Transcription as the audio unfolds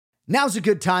Now's a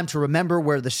good time to remember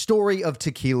where the story of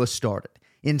tequila started.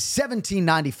 In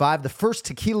 1795, the first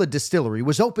tequila distillery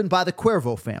was opened by the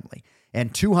Cuervo family,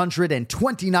 and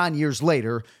 229 years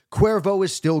later, Cuervo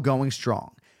is still going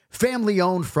strong.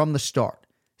 Family-owned from the start.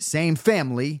 Same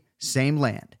family, same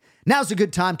land. Now's a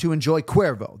good time to enjoy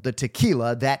Cuervo, the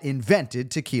tequila that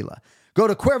invented tequila. Go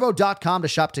to Cuervo.com to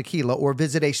shop tequila or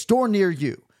visit a store near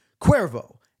you.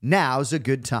 Cuervo, now's a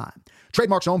good time.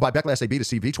 Trademarks owned by Beckley SAB to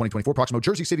CV 2024, Proximo,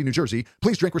 Jersey City, New Jersey.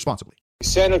 Please drink responsibly.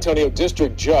 San Antonio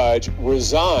district judge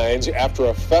resigns after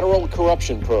a federal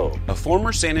corruption probe. A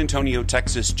former San Antonio,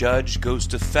 Texas judge goes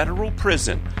to federal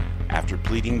prison after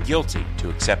pleading guilty to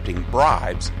accepting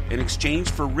bribes in exchange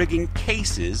for rigging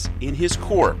cases in his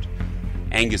court.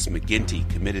 Angus McGinty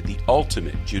committed the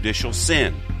ultimate judicial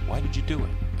sin. Why did you do it?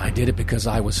 I did it because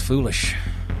I was foolish.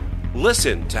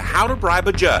 Listen to How to Bribe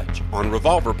a Judge on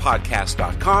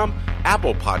RevolverPodcast.com,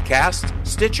 Apple Podcasts,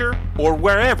 Stitcher, or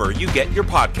wherever you get your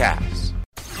podcasts.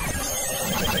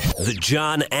 The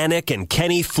John Anik and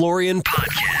Kenny Florian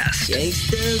Podcast.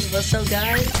 Gangsters, what's up,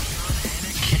 guys?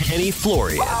 Kenny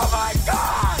Florian. Oh, my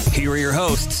God! Here are your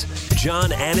hosts,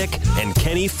 John Anik and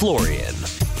Kenny Florian.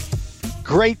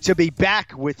 Great to be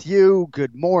back with you.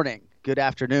 Good morning, good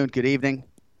afternoon, good evening.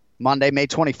 Monday, May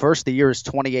 21st, the year is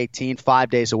 2018, 5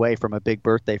 days away from a big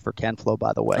birthday for Ken Flo,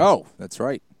 by the way. Oh, that's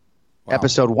right. Wow.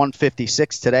 Episode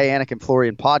 156 today, Anik and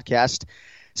Florian podcast.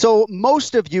 So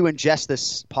most of you ingest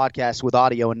this podcast with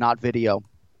audio and not video.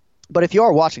 But if you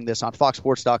are watching this on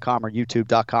foxsports.com or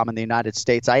youtube.com in the United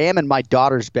States, I am in my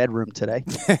daughter's bedroom today.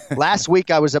 Last week,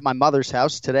 I was at my mother's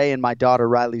house. Today, in my daughter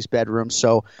Riley's bedroom.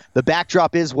 So the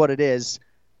backdrop is what it is.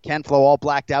 Ken Flo all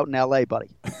blacked out in L.A., buddy.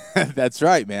 That's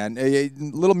right, man.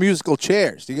 Little musical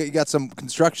chairs. You got some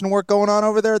construction work going on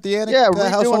over there at the Anik we're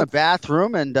household? doing a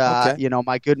bathroom, and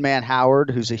my good man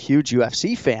Howard, who's a huge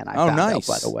UFC fan, I found out,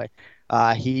 by the way.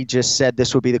 He just said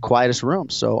this would be the quietest room,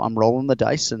 so I'm rolling the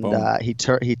dice, and he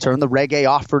turned the reggae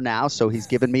off for now, so he's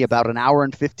given me about an hour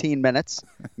and 15 minutes,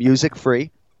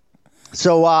 music-free.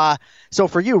 So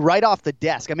for you, right off the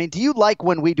desk, I mean, do you like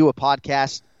when we do a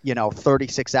podcast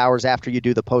 36 hours after you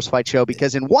do the post-fight show?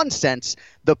 Because in one sense,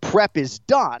 the prep is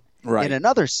done. Right. In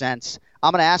another sense,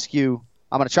 I'm going to ask you,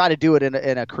 I'm going to try to do it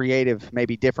in a creative,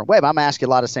 maybe different way, but I'm going to ask you a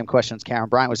lot of the same questions Karen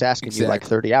Bryant was asking you like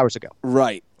 30 hours ago.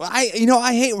 Right. Well,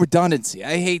 I hate redundancy.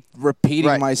 I hate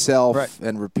repeating myself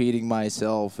and repeating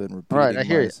myself and repeating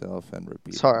myself and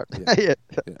repeating. It's hard. Yeah.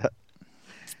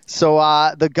 So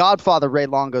the Godfather Ray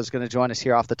Longo is going to join us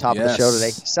here off the top of the show today.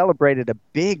 He celebrated a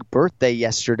big birthday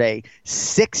yesterday,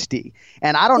 60.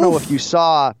 And I don't know if you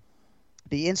saw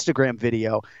the Instagram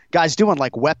video. Guys doing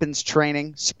like weapons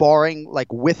training, sparring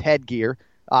like with headgear,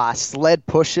 sled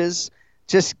pushes,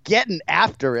 just getting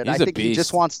after it. I think he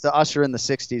just wants to usher in the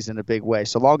 60s in a big way.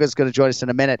 So Longo's going to join us in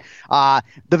a minute. The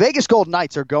Vegas Golden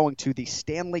Knights are going to the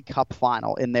Stanley Cup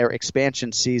final in their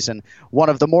expansion season. One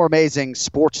of the more amazing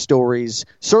sports stories,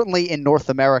 certainly in North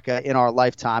America in our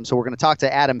lifetime. So we're going to talk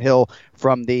to Adam Hill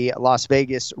from the Las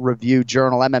Vegas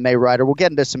Review-Journal, MMA writer. We'll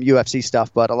get into some UFC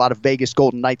stuff, but a lot of Vegas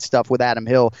Golden Knights stuff with Adam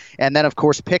Hill. And then, of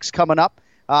course, picks coming up.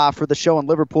 For the show in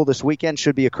Liverpool this weekend.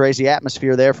 Should be a crazy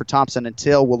atmosphere there for Thompson and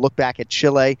Till. We'll look back at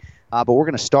Chile, but we're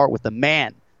going to start with the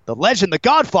man, the legend, the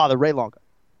Godfather, Ray Longo.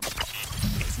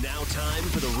 It's now time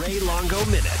for the Ray Longo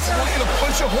Minute. I want you to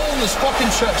punch a hole in his fucking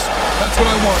chest. That's what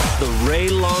I want. The Ray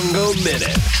Longo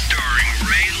Minute. Starring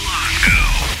Ray Longo.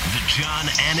 The John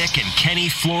Anik and Kenny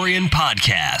Florian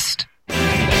Podcast.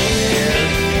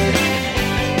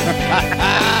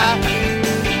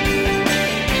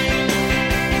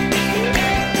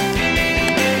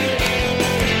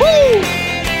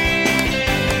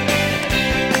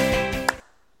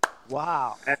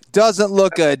 Wow. Doesn't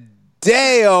look a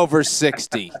day over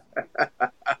 60.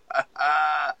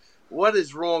 What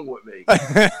is wrong with me?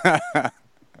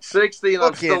 60 and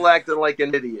I'm still acting like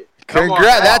an idiot.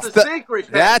 Congrats. That's the secret.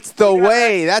 That's the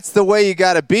way. That's the way you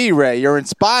got to be, Ray. You're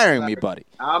inspiring me, buddy.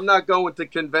 I'm not going to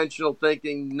conventional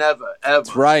thinking. Never, ever.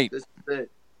 That's right. This is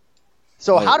it.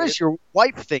 So how does your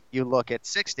wife think you look at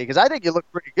 60? Because I think you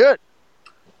look pretty good.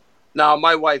 No,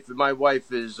 my wife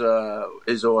is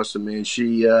awesome, man.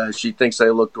 She thinks I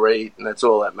look great, and that's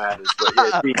all that matters.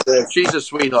 But yeah, she's a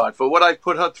sweetheart. For what I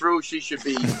put her through, she should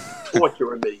be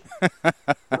torturing me.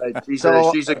 Right? She's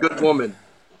a good woman.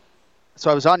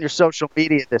 So I was on your social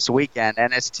media this weekend,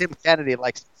 and as Tim Kennedy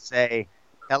likes to say,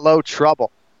 hello, trouble.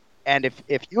 And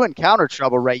if you encounter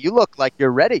trouble, Ray, you look like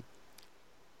you're ready.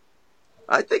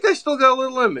 I think I still got a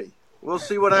little in me. We'll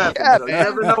see what happens. Yeah, you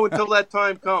never know until that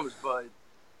time comes, but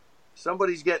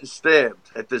somebody's getting stabbed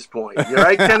at this point. You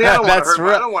right, Kenny? I don't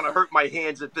want to hurt my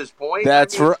hands at this point.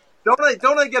 That's right.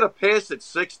 Don't I get a pass at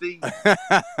 60?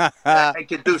 I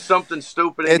could do something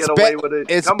stupid and get away with it.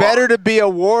 It's better to be a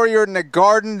warrior in the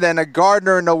garden than a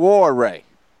gardener in the war, Ray.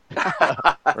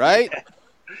 Right?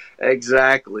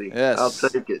 Exactly. Yes. I'll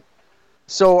take it.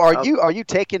 So are you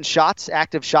taking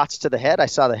active shots to the head? I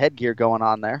saw the headgear going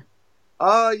on there.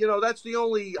 That's the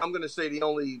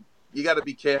only you got to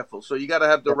be careful. So you got to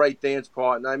have the right dance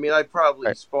partner. I mean, I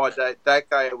probably sparred that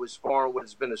guy I was sparring with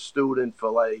has been a student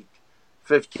for like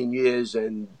 15 years,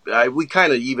 and we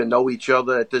kind of even know each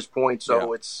other at this point.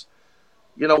 So it's,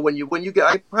 when you get,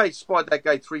 I probably sparred that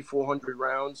guy 300-400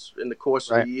 rounds in the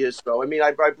course of the year. So I mean,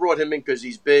 I brought him in because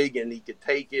he's big and he could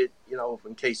take it,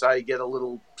 in case I get a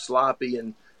little sloppy,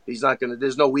 and he's not gonna.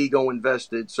 There's no ego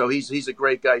invested. So he's a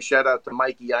great guy. Shout out to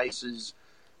Mikey Ices.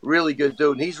 Really good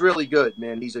dude, and he's really good,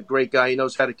 man. He's a great guy. He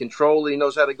knows how to control it. He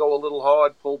knows how to go a little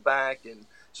hard, pull back. And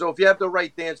so if you have the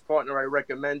right dance partner, I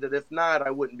recommend it. If not,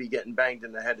 I wouldn't be getting banged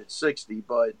in the head at 60.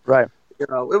 But,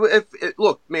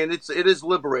 look, man, it is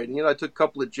liberating. I took a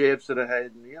couple of jabs to the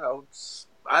head. And,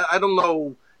 I don't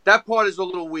know. That part is a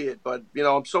little weird, but,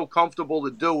 I'm so comfortable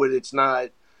to do it. It's not,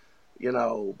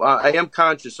 I am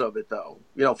conscious of it, though,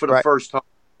 for the first time,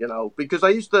 because I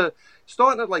used to,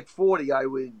 starting at like 40,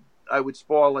 I would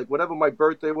spar, like, whatever my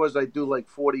birthday was, I'd do, like,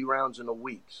 40 rounds in a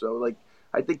week. So, like,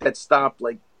 I think that stopped,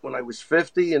 like, when I was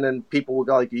 50, and then people would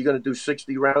go, like, are you going to do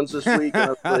 60 rounds this week?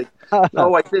 And I was like,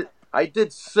 no, I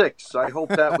did 6. I hope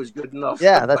that was good enough.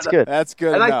 Yeah, that's good. That's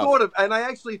good and enough. I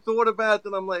actually thought about it,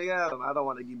 and I'm like, I don't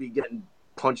want to be getting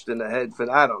punched in the head for,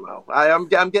 I don't know.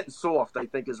 I'm getting soft, I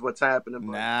think, is what's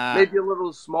happening. But maybe a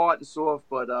little smart and soft,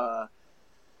 but,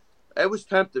 it was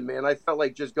tempting, man. I felt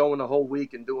like just going the whole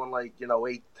week and doing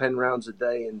 8-10 rounds a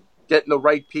day and getting the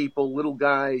right people, little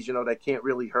guys, that can't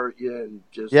really hurt you, and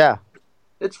just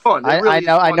it's fun. I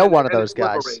know one of those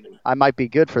guys. I might be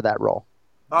good for that role.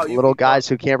 Oh, little guys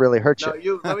who can't really hurt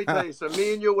you. Let me tell you, so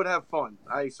me and you would have fun.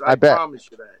 I bet. promise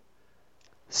you that.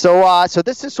 So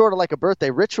this is sort of like a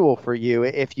birthday ritual for you.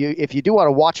 If you do want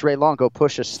to watch Ray Longo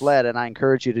push a sled, and I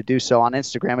encourage you to do so on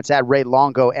Instagram, it's at Ray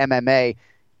Longo MMA.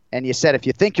 And you said if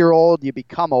you think you're old, you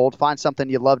become old. Find something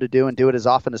you love to do and do it as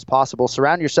often as possible.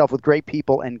 Surround yourself with great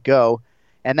people and go.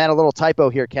 And then a little typo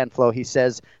here, Ken Flo. He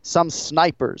says, some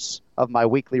snipers of my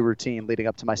weekly routine leading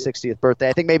up to my 60th birthday.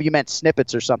 I think maybe you meant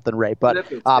snippets or something, Ray. But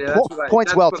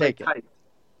points well taken.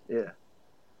 Yeah.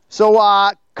 So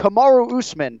Kamaru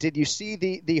Usman, did you see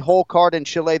the whole card in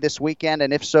Chile this weekend?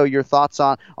 And if so, your thoughts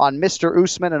on Mr.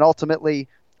 Usman and ultimately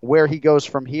where he goes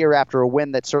from here after a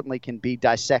win that certainly can be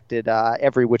dissected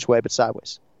every which way but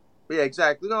sideways. Yeah,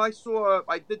 exactly. No,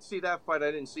 I did see that fight. I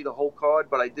didn't see the whole card,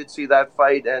 but I did see that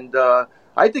fight, and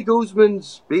I think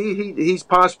Usman's he's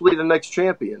possibly the next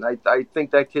champion. I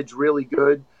think that kid's really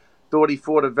good. Thought he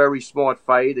fought a very smart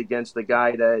fight against a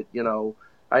guy that,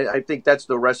 I think that's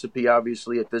the recipe,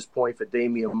 obviously, at this point for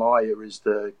Damian Maia, is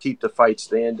to keep the fight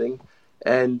standing.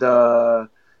 And,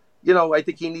 I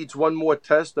think he needs one more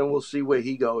test, and we'll see where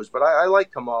he goes. But I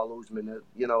like Kamaru Usman.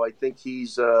 I think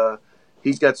he's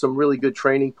got some really good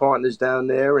training partners down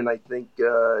there, and I think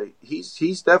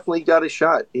he's definitely got a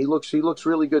shot. He looks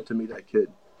really good to me, that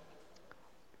kid.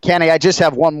 Kenny, I just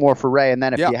have one more for Ray, and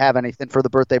then if you have anything for the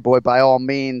birthday boy, by all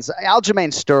means.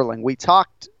 Aljamain Sterling, we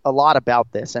talked a lot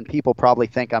about this, and people probably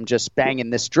think I'm just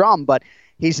banging this drum, but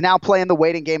he's now playing the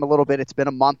waiting game a little bit. It's been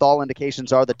a month. All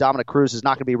indications are that Dominic Cruz is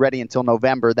not going to be ready until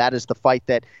November. That is the fight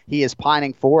that he is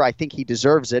pining for. I think he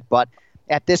deserves it, but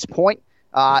at this point,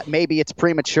 maybe it's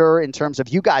premature in terms of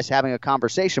you guys having a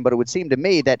conversation, but it would seem to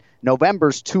me that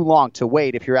November's too long to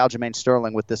wait if you're Aljamain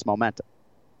Sterling with this momentum.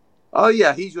 Oh,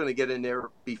 yeah, he's going to get in there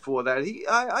before that.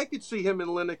 I could see him and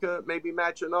Lineker maybe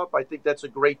matching up. I think that's a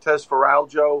great test for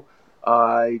Aljo.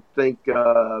 I think,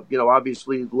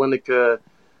 obviously Lineker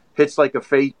hits like a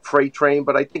freight train,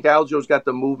 but I think Aljo's got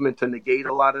the movement to negate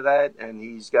a lot of that, and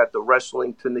he's got the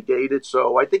wrestling to negate it.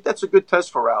 So I think that's a good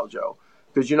test for Aljo,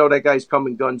 because that guy's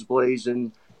coming guns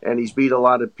blazing, and he's beat a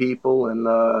lot of people, and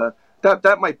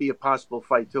that might be a possible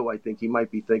fight too. I think he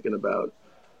might be thinking about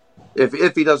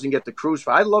if he doesn't get the Cruz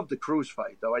fight. I love the Cruz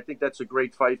fight, though. I think that's a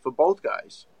great fight for both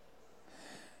guys.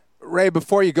 Ray,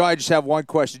 before you go, I just have one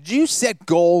question. Do you set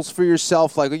goals for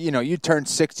yourself? Like, you turned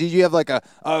 60. Do you have like a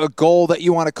goal that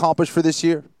you want to accomplish for this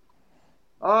year?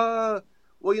 Well,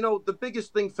 the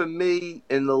biggest thing for me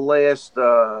in the last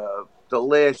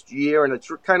year, and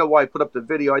it's kind of why I put up the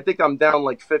video, I think I'm down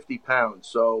like 50 pounds.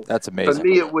 So that's amazing. For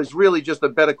me, it was really just a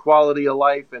better quality of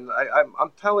life. And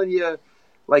I'm telling you,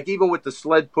 like even with the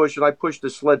sled push, and I push the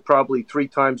sled probably 3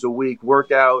 times a week,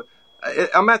 workout,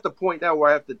 I'm at the point now where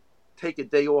I have to take a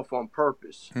day off on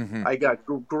purpose. Mm-hmm. I got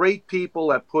great people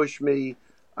that push me.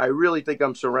 I really think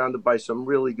I'm surrounded by some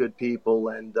really good people,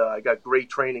 and I got great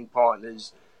training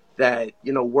partners that,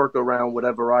 work around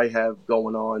whatever I have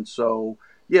going on. So,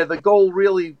 yeah, the goal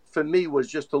really for me was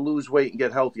just to lose weight and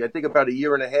get healthy. I think about a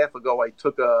year and a half ago, I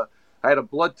had a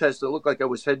blood test that looked like I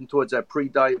was heading towards that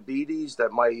pre-diabetes,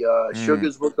 that my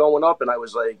sugars were going up, and I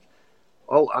was like,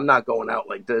 oh, I'm not going out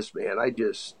like this, man. I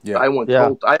went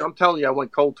cold. I'm telling you, I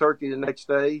went cold turkey the next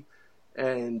day,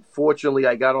 and fortunately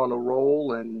I got on a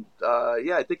roll, and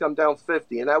I think I'm down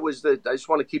 50, and I just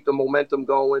want to keep the momentum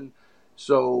going.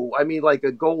 So, I mean, like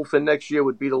a goal for next year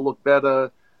would be to look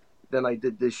better than I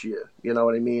did this year. You know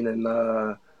what I mean?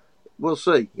 And we'll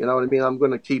see. You know what I mean? I'm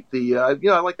going to keep the,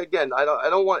 again, I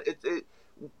don't want it.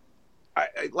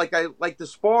 The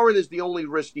sparring is the only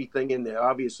risky thing in there,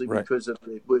 obviously, because of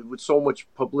with so much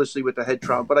publicity with the head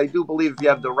trauma. But I do believe if you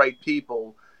have the right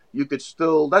people, you could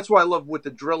still. That's why I love with the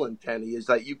drilling, Kenny, is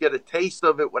that you get a taste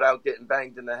of it without getting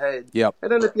banged in the head. Yep.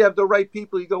 And then if you have the right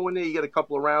people, you go in there, you get a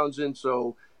couple of rounds in.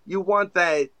 So you want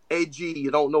that edgy. You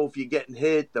don't know if you're getting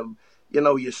hit.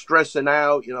 You're stressing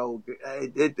out.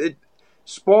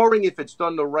 Sparring, if it's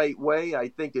done the right way, I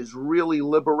think is really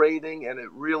liberating, and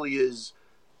it really is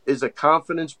a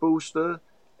confidence booster,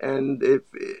 and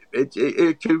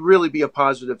it could really be a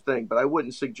positive thing. But I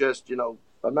wouldn't suggest,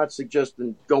 I'm not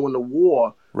suggesting going to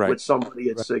war with somebody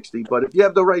at 60. But if you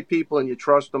have the right people and you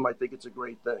trust them, I think it's a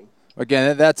great thing.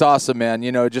 Again, that's awesome, man.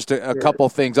 Just a couple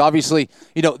things. Obviously,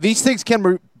 these things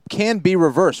can be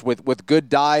reversed with good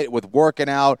diet, with working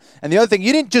out. And the other thing,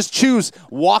 you didn't just choose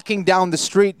walking down the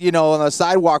street, on the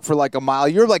sidewalk for like a mile.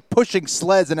 You're like pushing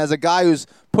sleds, and as a guy who's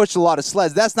pushed a lot of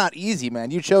sleds, that's not easy,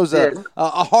 man. You chose a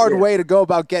hard way to go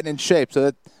about getting in shape, so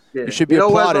that you should be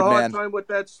applauded, man. You know who has a hard time with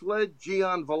that sled?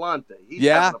 Gian Vellante. He's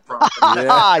having a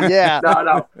problem. Yeah.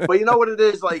 No. But you know what it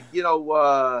is?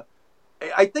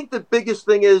 I think the biggest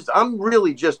thing is I'm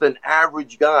really just an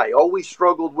average guy. Always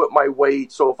struggled with my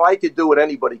weight. So if I could do it,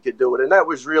 anybody could do it. And that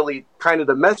was really kind of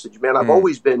the message, man. I've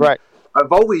always been,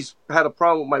 I've always had a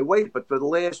problem with my weight. But for the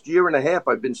last year and a half,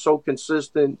 I've been so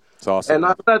consistent. It's awesome.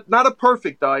 And not a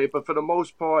perfect diet, but for the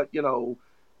most part,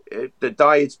 the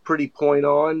diet's pretty point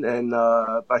on. And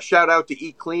a shout out to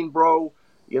Eat Clean, bro.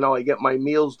 I get my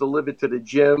meals delivered to the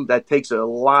gym. That takes a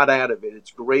lot out of it.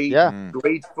 It's great,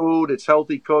 great food. It's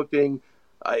healthy cooking.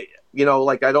 I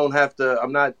don't have to,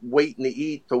 I'm not waiting to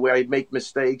eat to where I make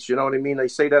mistakes. You know what I mean? They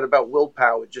say that about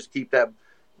willpower. Just keep that,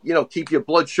 keep your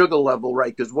blood sugar level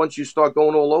right. Because once you start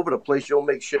going all over the place, you'll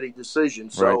make shitty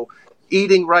decisions. So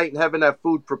eating right and having that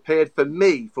food prepared for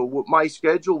me, for what my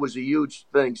schedule was a huge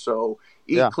thing. So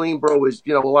Eat Clean, bro, is,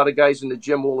 a lot of guys in the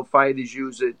gym, all the fighters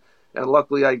use it. And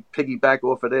luckily I piggyback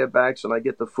off of their backs and I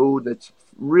get the food, and it's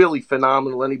really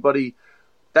phenomenal.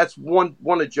 That's one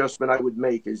adjustment I would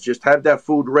make, is just have that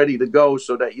food ready to go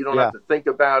so that you don't have to think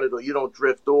about it, or you don't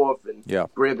drift off and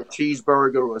grab a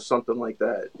cheeseburger or something like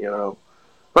that,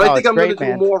 But I think I'm going to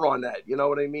do more on that, you know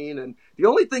what I mean? And the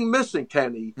only thing missing,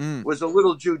 Kenny, was a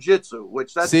little jiu-jitsu,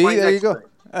 which that's my next thing.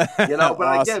 But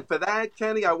awesome. Again, for that,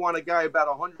 Kenny, I want a guy about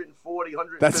 140,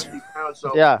 150 pounds.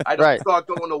 So I don't start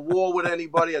going to war with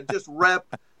anybody. I just rep.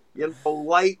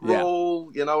 Light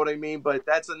roll, you know what I mean? But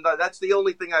that's the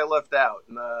only thing I left out.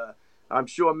 And I'm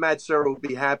sure Matt Serra would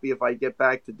be happy if I get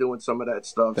back to doing some of that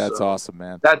stuff. That's awesome,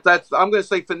 man. That's I'm going to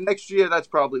say for next year, that's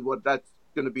probably that's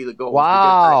going to be the goal.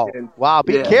 Wow.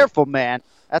 Be careful, man.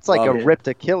 That's like a ripped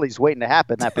Achilles waiting to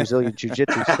happen, that Brazilian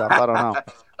jiu-jitsu stuff. I don't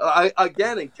know.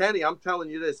 Again, and Kenny, I'm telling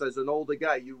you this, as an older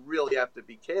guy, you really have to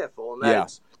be careful. And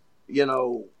that's,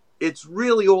 it's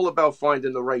really all about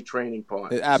finding the right training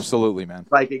partner. Absolutely, man.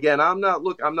 Like, again, I'm not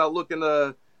looking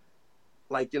to,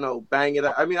 bang it.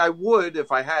 I mean, I would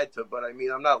if I had to, but I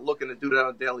mean, I'm not looking to do that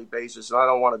on a daily basis. And I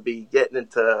don't want to be getting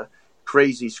into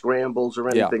crazy scrambles or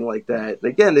anything like that.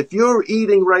 And again, if you're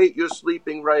eating right, you're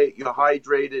sleeping right, you're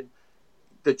hydrated,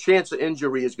 the chance of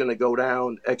injury is going to go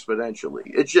down exponentially.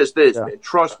 It just is, man.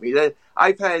 Trust me.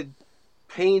 I've had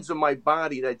pains in my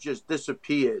body that just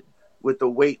disappeared with the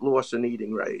weight loss and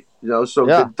eating right. So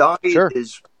the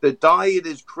diet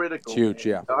is critical. It's huge,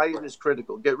 man. Diet is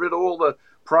critical. Get rid of all the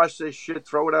processed shit,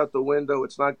 throw it out the window.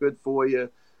 It's not good for you.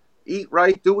 Eat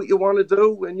right, do what you want to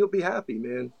do, and you'll be happy,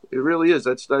 man. It really is.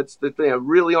 That's the thing. I'm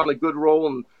really on a good roll,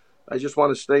 and I just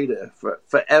want to stay there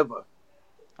forever.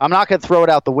 I'm not going to throw it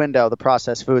out the window, the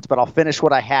processed foods, but I'll finish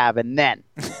what I have, and then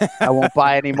I won't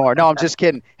buy any more. No, I'm just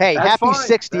kidding. Hey, happy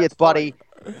 60th, buddy.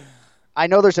 I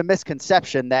know there's a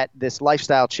misconception that this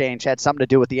lifestyle change had something to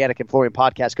do with the Anik and Florian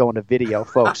podcast going to video,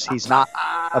 folks. He's not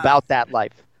about that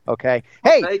life, okay?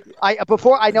 Hey,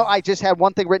 I just had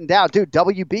one thing written down. Dude,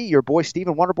 WB, your boy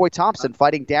Stephen Wonderboy Thompson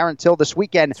fighting Darren Till this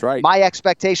weekend. That's right. My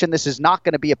expectation, this is not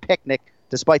going to be a picnic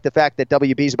despite the fact that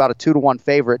WB is about a 2-1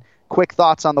 favorite. Quick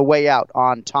thoughts on the way out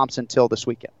on Thompson Till this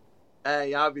weekend.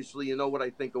 Hey, obviously, you know what I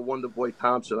think of Wonderboy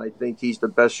Thompson. I think he's the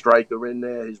best striker in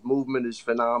there. His movement is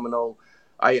phenomenal.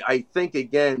 I think,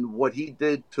 again, what he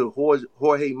did to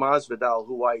Jorge Masvidal,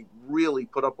 who I really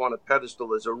put up on a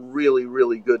pedestal as a really,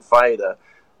 really good fighter,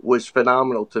 was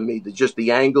phenomenal to me. Just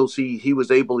the angles he was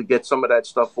able to get some of that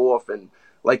stuff off. And,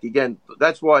 like, again,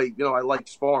 that's why, you know, I like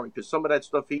sparring, because some of that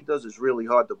stuff he does is really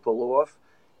hard to pull off.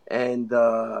 And,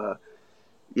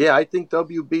 yeah, I think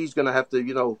WB's going to have to,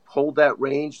 you know, hold that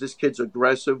range. This kid's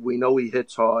aggressive. We know he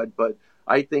hits hard, but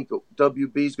I think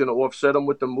WB's going to offset him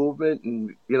with the movement,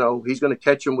 and, you know, he's going to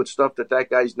catch him with stuff that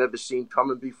guy's never seen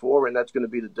coming before, and that's going to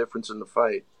be the difference in the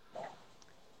fight.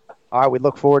 All right, we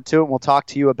look forward to it, and we'll talk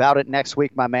to you about it next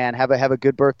week, my man. Have a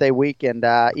good birthday week, and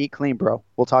eat clean, bro.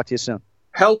 We'll talk to you soon.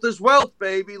 Health is wealth,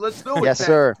 baby. Let's do it. Yes,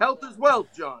 sir. Health is wealth,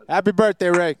 John. Happy birthday,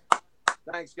 Ray.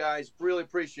 Thanks, guys. Really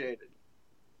appreciate it.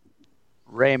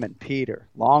 Raymond Peter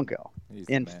Longo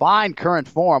in fine current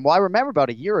form. Well, I remember about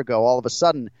a year ago, all of a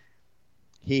sudden,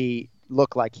 he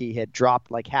looked like he had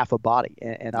dropped like half a body,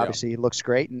 and obviously he looks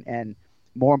great, and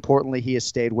more importantly, he has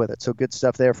stayed with it. So good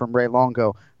stuff there from Ray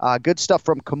Longo. Good stuff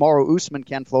from Kamaru Usman,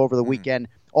 Ken Flo, over the weekend.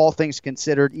 All things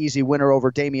considered, easy winner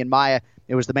over Damian Maia.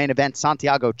 It was the main event,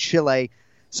 Santiago, Chile.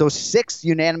 So 6th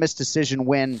unanimous decision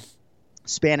win,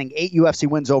 spanning 8 UFC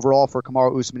wins overall for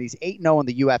Kamaru Usman. He's 8-0 in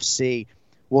the UFC.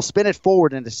 We'll spin it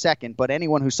forward in a second, but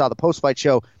anyone who saw the post-fight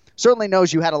show certainly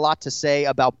knows you had a lot to say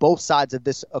about both sides of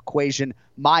this equation.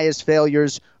 Maia's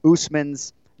failures,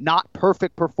 Usman's not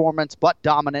perfect performance, but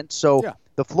dominant. So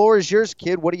the floor is yours,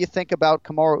 kid. What do you think about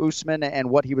Kamaru Usman and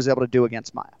what he was able to do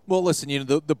against Maia? Well, listen, you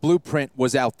know, the blueprint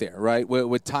was out there, right,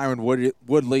 with Tyron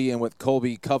Woodley and with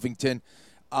Colby Covington.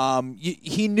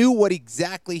 He knew what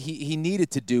exactly he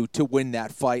needed to do to win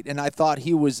that fight, and I thought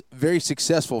he was very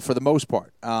successful for the most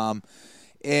part.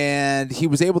 And he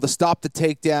was able to stop the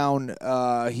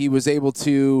takedown. He was able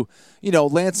to, you know,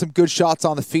 land some good shots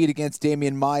on the feet against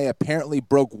Damian Maia. Apparently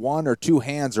broke 1 or 2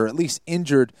 hands, or at least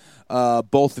injured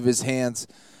both of his hands.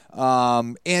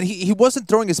 And he wasn't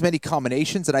throwing as many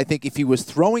combinations. And I think if he was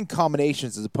throwing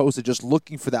combinations as opposed to just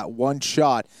looking for that one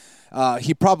shot,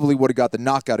 he probably would have got the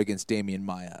knockout against Damian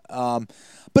Maia.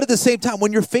 But at the same time,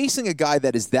 when you're facing a guy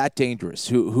that is that dangerous,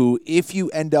 who if you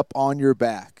end up on your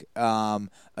back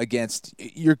against,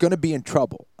 you're going to be in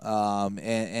trouble.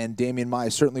 And Damian Maia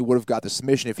certainly would have got the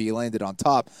submission if he landed on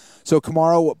top. So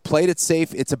Kamaru played it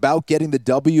safe. It's about getting the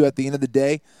W at the end of the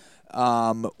day.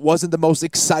 Wasn't the most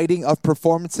exciting of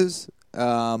performances,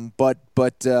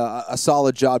 but a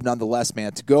solid job nonetheless,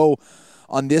 man. To go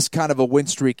on this kind of a win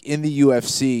streak in the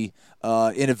UFC,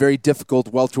 in a very difficult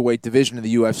welterweight division in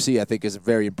the UFC, I think is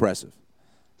very impressive.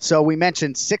 So we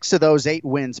mentioned 6 of those 8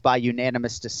 wins by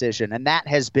unanimous decision, and that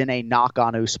has been a knock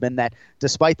on Usman, that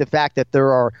despite the fact that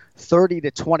there are 30 to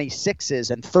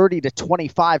 26s and 30 to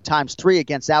 25 times 3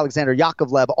 against Alexander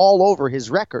Yakovlev all over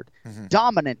his record,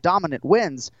 dominant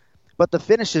wins, but the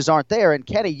finishes aren't there. And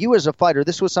Kenny, you as a fighter,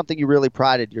 this was something you really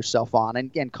prided yourself on,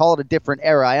 and call it a different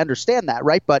era. I understand that,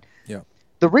 right? But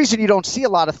the reason you don't see a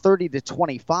lot of 30 to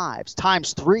 25s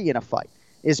times 3 in a fight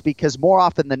is because more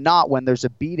often than not, when there's a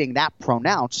beating that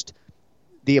pronounced,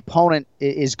 the opponent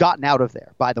is gotten out of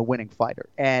there by the winning fighter.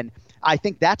 And I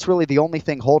think that's really the only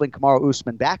thing holding Kamaru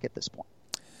Usman back at this point.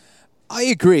 I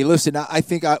agree. Listen, I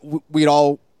think we'd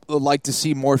all like to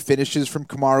see more finishes from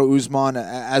Kamaru Usman,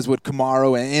 as would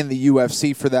Kamaru and the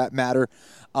UFC for that matter.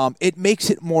 It makes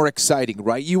it more exciting,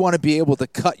 right? You want to be able to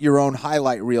cut your own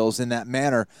highlight reels in that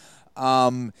manner.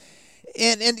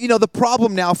 And you know, the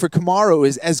problem now for Kamaru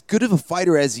is, as good of a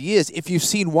fighter as he is, if you've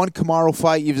seen one Kamaru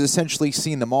fight, you've essentially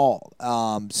seen them all.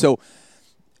 So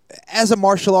as a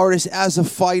martial artist, as a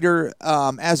fighter,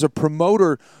 as a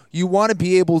promoter, you want to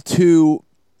be able to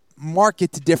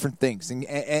market to different things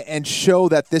and show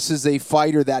that this is a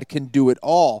fighter that can do it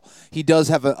all. He does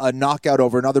have a knockout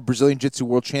over another Brazilian Jiu-Jitsu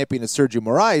world champion, Sergio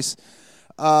Moraes.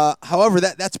 However,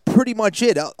 that's pretty much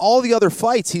it. All the other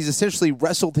fights, he's essentially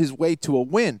wrestled his way to a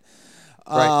win.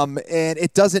 And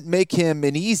it doesn't make him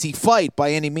an easy fight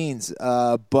by any means,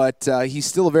 but he's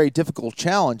still a very difficult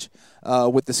challenge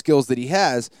with the skills that he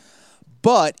has.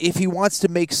 But if he wants to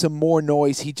make some more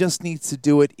noise, he just needs to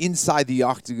do it inside the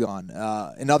octagon.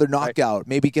 Another knockout,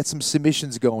 maybe get some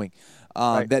submissions going.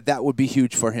 That would be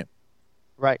huge for him.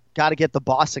 Right. Got to get the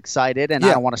boss excited, and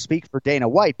I don't want to speak for Dana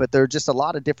White, but there are just a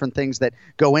lot of different things that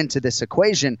go into this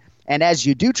equation. And as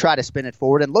you do try to spin it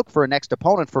forward and look for a next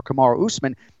opponent for Kamaru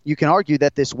Usman, you can argue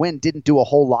that this win didn't do a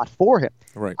whole lot for him.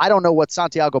 Right. I don't know what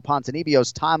Santiago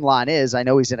Ponzinibbio's timeline is. I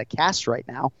know he's in a cast right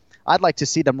now. I'd like to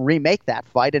see them remake that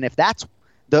fight, and if that's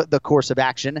the course of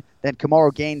action, then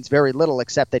Kamaru gains very little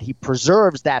except that he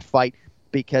preserves that fight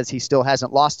because he still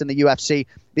hasn't lost in the UFC.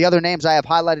 The other names I have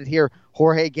highlighted here,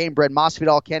 Jorge Gamebred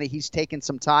Masvidal, Kenny, he's taken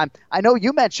some time. I know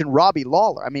you mentioned Robbie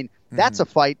Lawler. I mean, that's a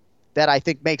fight that I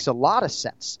think makes a lot of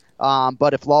sense.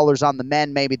 But if Lawler's on the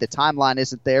mend, maybe the timeline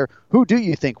isn't there. Who do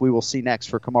you think we will see next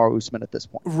for Kamaru Usman at this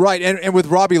point? Right, and with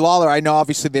Robbie Lawler, I know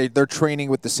obviously they're training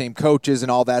with the same coaches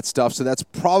and all that stuff, so that's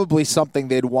probably something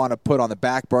they'd want to put on the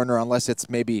back burner unless it's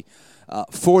maybe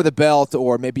for the belt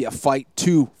or maybe a fight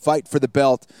for the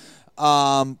belt.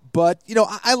 But,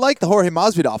 I like the Jorge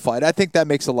Masvidal fight. I think that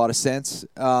makes a lot of sense.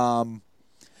 And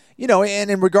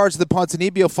in regards to the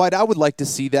Ponzinibbio fight, I would like to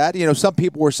see that. Some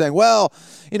people were saying, well,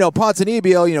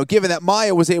 Ponzinibbio, given that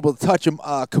Maia was able to touch him,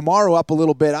 Kamaru up a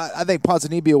little bit, I think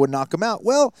Ponzinibbio would knock him out.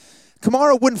 Well,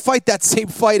 Kamaru wouldn't fight that same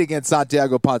fight against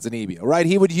Santiago Ponzinibbio, right?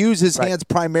 He would use his hands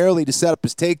primarily to set up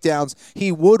his takedowns.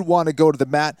 He would want to go to the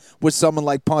mat with someone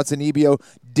like Ponzinibbio.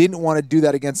 Didn't want to do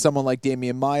that against someone like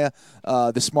Damian Maia.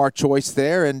 The smart choice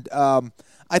there. And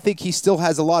I think he still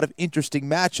has a lot of interesting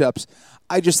matchups.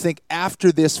 I just think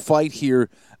after this fight here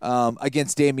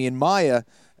against Damian Maia,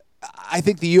 I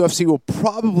think the UFC will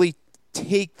probably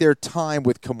take their time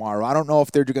with Kamaru. I don't know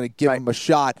if they're going to give him a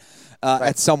shot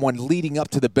at someone leading up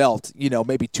to the belt,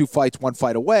 maybe 2 fights, 1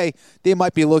 fight away. They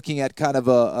might be looking at kind of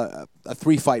a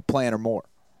 3-fight plan or more.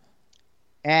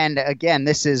 And again,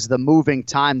 this is the moving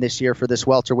time this year for this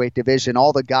welterweight division.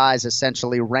 All the guys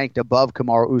essentially ranked above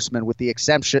Kamaru Usman with the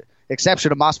exception of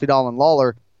Masvidal and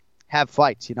Lawler have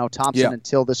fights. Thompson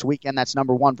until this weekend, that's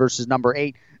number 1 versus number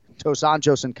 8. Dos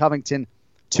Anjos and Covington,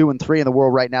 2 and 3 in the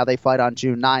world right now. They fight on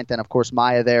June 9th. And, of course,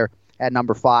 Maia there at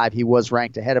number 5. He was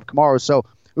ranked ahead of Kamaru. So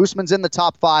Usman's in the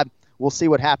top 5. We'll see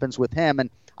what happens with him.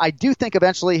 And I do think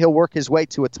eventually he'll work his way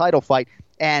to a title fight.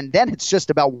 And then it's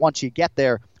just about once you get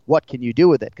there, what can you do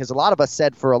with it? Because a lot of us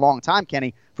said for a long time,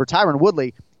 Kenny, for Tyron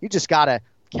Woodley, you just got to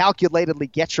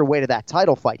calculatedly get your way to that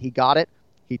title fight. He got it.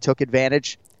 He took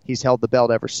advantage. He's held the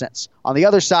belt ever since. On the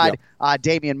other side,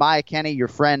 Damian Maia, Kenny, your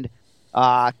friend,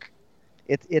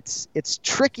 it's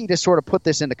tricky to sort of put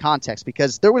this into context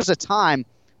because there was a time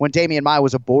when Damian Maia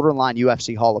was a borderline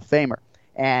UFC Hall of Famer.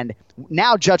 And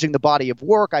now judging the body of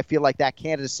work, I feel like that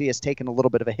candidacy has taken a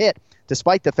little bit of a hit,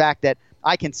 despite the fact that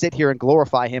I can sit here and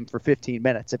glorify him for 15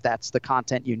 minutes if that's the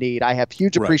content you need. I have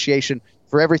huge appreciation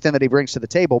for everything that he brings to the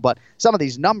table, but some of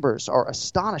these numbers are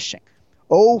astonishing.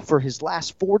 For his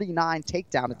last 49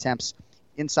 takedown attempts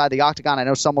inside the octagon. I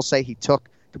know some will say he took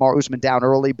Kamaru Usman down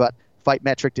early, but Fight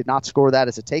Metric did not score that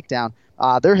as a takedown.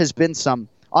 There has been some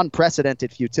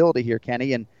unprecedented futility here,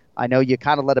 Kenny, and I know you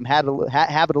kind of let him have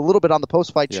it a little bit on the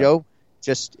post-fight show,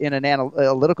 just in an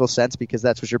analytical sense, because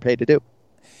that's what you're paid to do.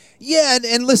 Yeah,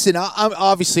 and listen, I'm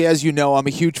obviously, as you know, I'm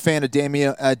a huge fan of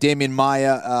Damian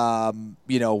Maia.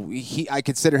 I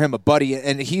consider him a buddy,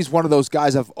 and he's one of those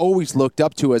guys I've always looked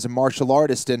up to as a martial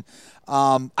artist, and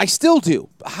I still do.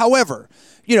 However,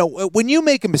 when you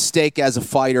make a mistake as a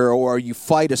fighter or you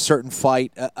fight a certain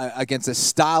fight against a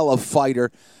style of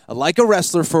fighter, like a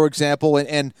wrestler, for example,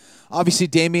 and obviously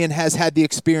Damian has had the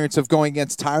experience of going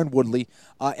against Tyron Woodley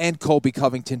and Colby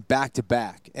Covington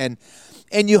back-to-back, and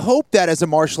you hope that as a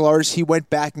martial artist, he went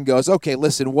back and goes, okay,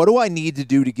 listen, what do I need to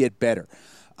do to get better?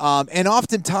 And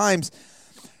oftentimes,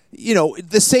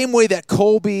 the same way that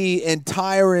Colby and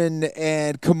Tyron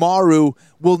and Kamaru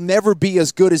will never be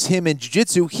as good as him in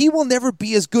jiu-jitsu, he will never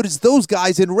be as good as those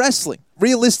guys in wrestling,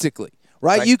 realistically,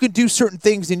 right? You can do certain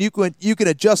things and you can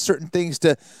adjust certain things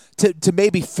to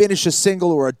maybe finish a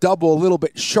single or a double a little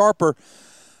bit sharper,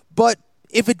 but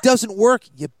if it doesn't work,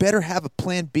 you better have a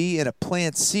plan B and a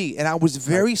plan C. And I was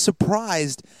very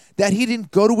surprised that he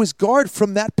didn't go to his guard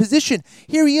from that position.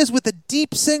 Here he is with a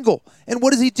deep single. And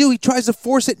what does he do? He tries to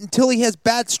force it until he has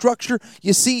bad structure.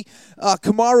 You see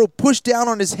Kamaru push down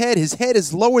on his head. His head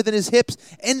is lower than his hips.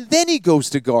 And then he goes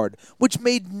to guard, which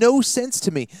made no sense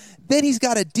to me. Then he's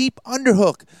got a deep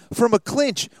underhook from a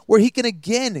clinch where he can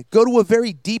again go to a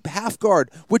very deep half guard,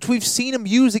 which we've seen him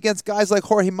use against guys like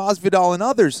Jorge Masvidal and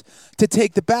others to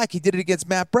take the back. He did it against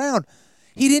Matt Brown.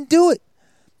 He didn't do it.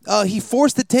 He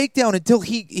forced the takedown until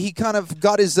he kind of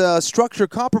got his structure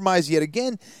compromised yet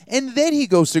again, and then he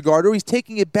goes to guard, or he's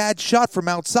taking a bad shot from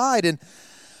outside. And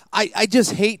I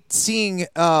just hate seeing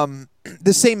the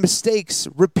same mistakes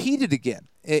repeated again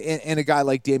in a guy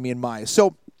like Damian Maia.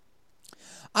 So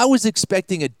I was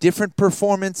expecting a different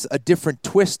performance, a different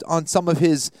twist on some of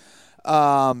his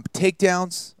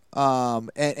takedowns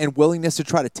and willingness to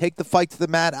try to take the fight to the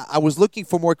mat. I was looking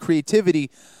for more creativity.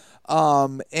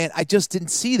 And I just didn't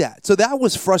see that. So that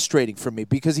was frustrating for me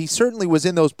because he certainly was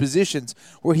in those positions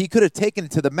where he could have taken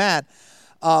it to the mat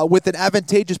with an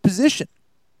advantageous position.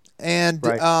 And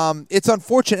it's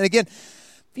unfortunate. And again,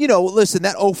 listen,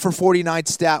 that 0 for 49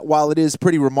 stat, while it is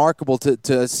pretty remarkable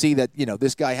to see that,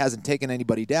 this guy hasn't taken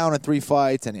anybody down in 3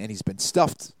 fights and he's been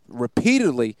stuffed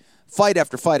repeatedly, fight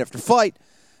after fight after fight,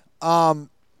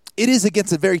 it is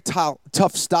against a very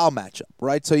tough style matchup,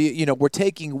 right? So, we're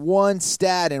taking one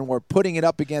stat and we're putting it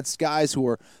up against guys who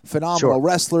are phenomenal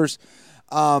wrestlers.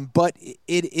 But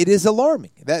it is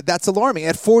alarming. That's alarming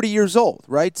at 40 years old,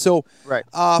 right? So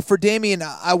for Damian,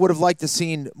 I would have liked to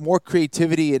seen more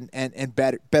creativity and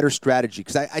better strategy,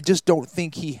 because I just don't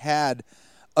think he had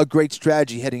a great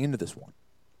strategy heading into this one.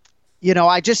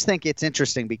 I just think it's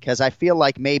interesting because I feel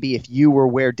like maybe if you were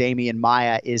where Damian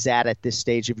Maia is at this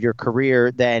stage of your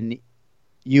career, then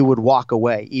you would walk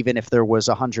away, even if there was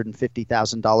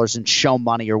 $150,000 in show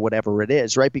money or whatever it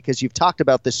is, right? Because you've talked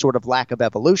about this sort of lack of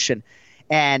evolution.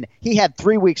 And he had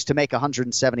 3 weeks to make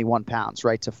 171 pounds,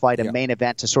 right, to fight a main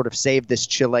event to sort of save this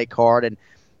Chile card. And,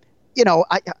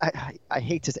 I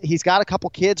hate to say, he's got a couple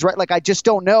kids, right? Like, I just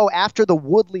don't know after the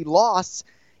Woodley loss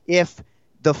if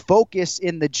the focus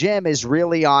in the gym is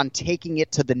really on taking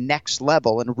it to the next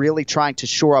level and really trying to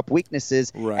shore up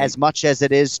weaknesses as much as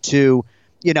it is to,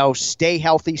 stay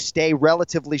healthy, stay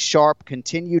relatively sharp,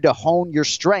 continue to hone your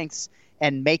strengths,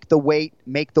 and make the weight,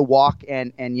 make the walk,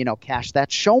 and cash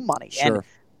that show money. Sure.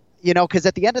 And, because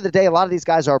at the end of the day, a lot of these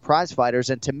guys are prize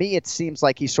fighters, and to me it seems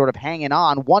like he's sort of hanging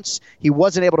on. Once he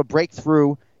wasn't able to break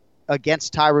through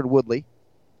against Tyron Woodley,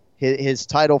 his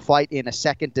title fight in a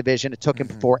second division, it took him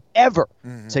forever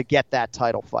to get that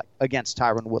title fight against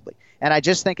Tyron Woodley. And I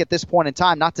just think at this point in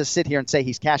time, not to sit here and say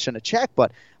he's cashing a check,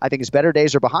 but I think his better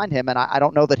days are behind him, and I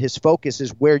don't know that his focus is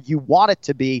where you want it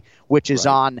to be, which is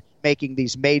on making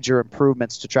these major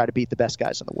improvements to try to beat the best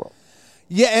guys in the world.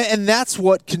 Yeah, and that's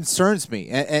what concerns me,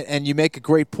 and you make a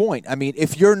great point. I mean,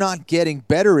 if you're not getting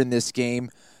better in this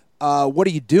game, what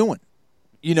are you doing?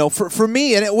 For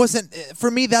me, and it wasn't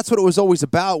for me. That's what it was always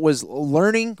about: was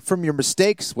learning from your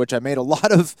mistakes, which I made a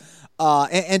lot of,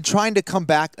 and trying to come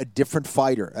back a different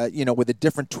fighter, with a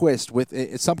different twist, with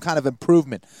some kind of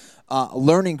improvement,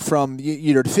 learning from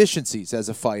your deficiencies as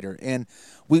a fighter, and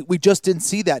we just didn't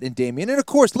see that in Damian. And of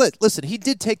course, listen, he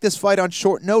did take this fight on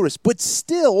short notice, but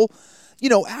still,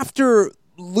 after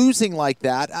losing like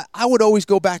that, I would always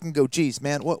go back and go, geez,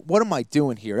 man, what am I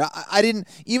doing here? I didn't,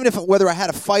 even if whether I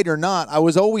had a fight or not, I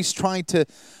was always trying to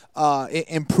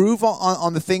improve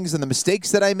on the things and the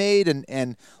mistakes that I made,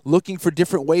 and looking for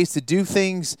different ways to do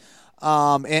things,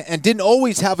 and didn't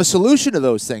always have a solution to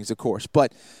those things, of course.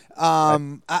 But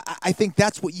I think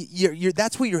that's what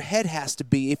that's where your head has to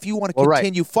be if you want to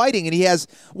continue fighting. And he has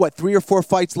 3 or 4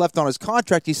 fights left on his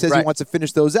contract. He says he wants to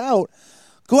finish those out.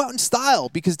 Go out in style,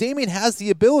 because Damian has the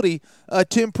ability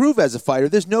to improve as a fighter.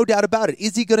 There's no doubt about it.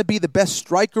 Is he going to be the best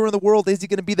striker in the world? Is he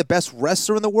going to be the best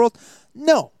wrestler in the world?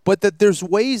 No, but that there's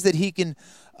ways that he can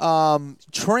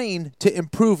train to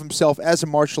improve himself as a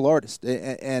martial artist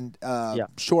and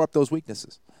shore up those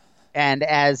weaknesses. And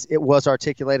as it was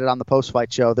articulated on the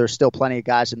post-fight show, there's still plenty of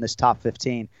guys in this top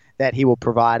 15 that he will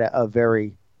provide a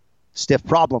very stiff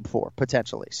problem for,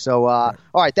 potentially. So, all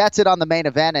right, that's it on the main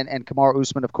event. And Kamaru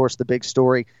Usman, of course, the big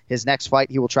story. His next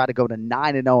fight, he will try to go to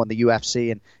 9-0 in the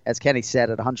UFC. And as Kenny said,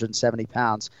 at 170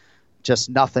 pounds, just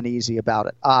nothing easy about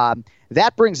it.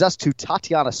 That brings us to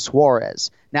Tatiana Suarez.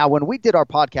 Now, when we did our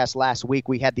podcast last week,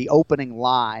 we had the opening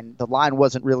line. The line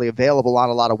wasn't really available on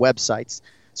a lot of websites.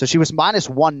 So she was minus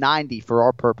 190 for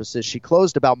our purposes. She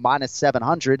closed about minus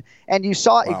 700, and you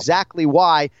saw exactly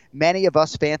why many of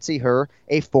us fancy her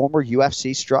a former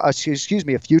UFC,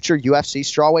 a future UFC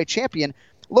strawweight champion.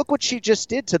 Look what she just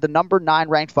did to the number 9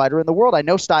 ranked fighter in the world. I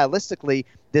know stylistically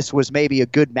this was maybe a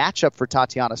good matchup for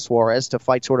Tatiana Suarez to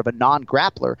fight sort of a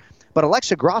non-grappler, but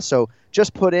Alexa Grasso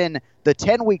just put in the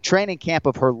 10-week training camp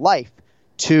of her life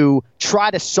to try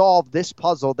to solve this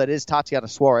puzzle that is Tatiana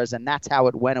Suarez, and that's how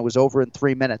it went. It was over in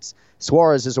 3 minutes.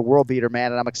 Suarez is a world beater,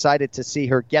 man, and I'm excited to see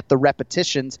her get the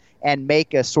repetitions and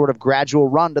make a sort of gradual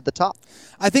run to the top.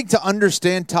 I think to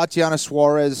understand Tatiana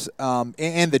Suarez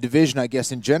and the division, I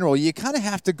guess, in general, you kind of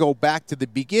have to go back to the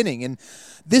beginning. And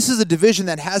this is a division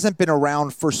that hasn't been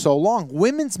around for so long.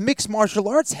 Women's mixed martial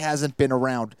arts hasn't been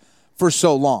around for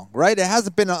so long, right? It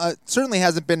hasn't been certainly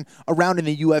hasn't been around in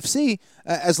the UFC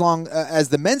as long as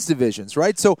the men's divisions,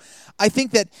 right? So I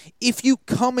think that if you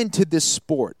come into this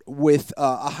sport with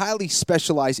a highly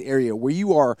specialized area where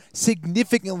you are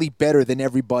significantly better than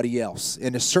everybody else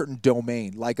in a certain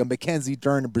domain, like a Mackenzie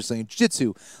Dern in Brazilian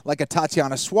Jiu-Jitsu, like a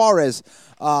Tatiana Suarez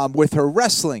with her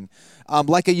wrestling,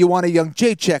 like a Joanna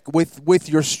Jędrzejczyk with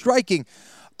your striking,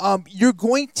 you're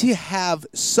going to have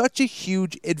such a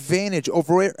huge advantage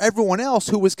over everyone else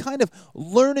who was kind of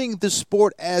learning the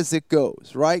sport as it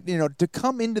goes, right? To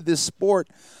come into this sport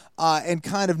and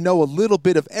kind of know a little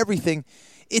bit of everything,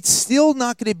 it's still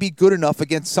not going to be good enough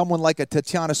against someone like a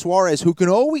Tatiana Suarez who can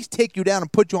always take you down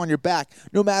and put you on your back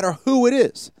no matter who it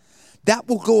is. That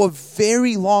will go a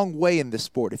very long way in this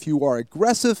sport. If you are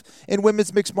aggressive in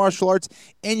women's mixed martial arts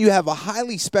and you have a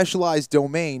highly specialized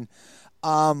domain,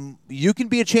 you can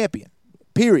be a champion,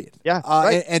 period. Yeah,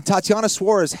 right. And Tatiana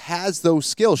Suarez has those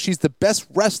skills. She's the best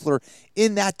wrestler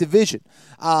in that division.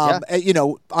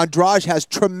 Andrade has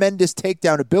tremendous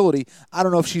takedown ability. I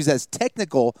don't know if she's as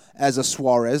technical as a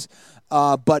Suarez,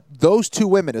 but those two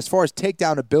women, as far as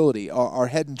takedown ability, are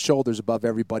head and shoulders above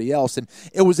everybody else. And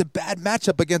it was a bad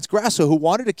matchup against Grasso, who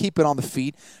wanted to keep it on the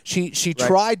feet. She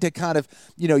tried to kind of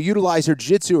utilize her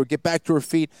jiu-jitsu or get back to her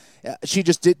feet. She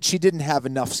didn't have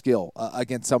enough skill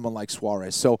against someone like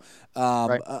Suarez. So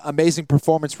amazing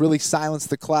performance, really silenced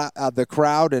the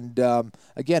crowd, and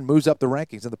again moves up the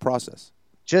rankings in the process.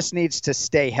 Just needs to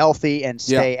stay healthy and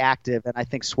stay active, and I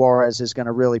think Suarez is going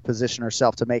to really position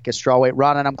herself to make a strawweight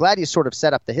run. And I'm glad you sort of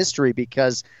set up the history,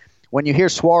 because when you hear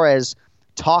Suarez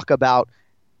talk about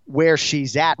where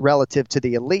she's at relative to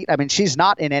the elite, I mean, she's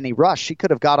not in any rush. She could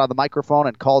have got on the microphone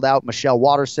and called out Michelle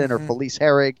Waterson or Felice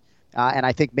Herrig, and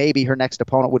I think maybe her next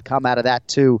opponent would come out of that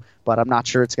too, but I'm not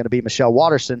sure it's going to be Michelle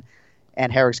Waterson,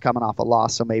 and Herrig's coming off a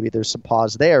loss, so maybe there's some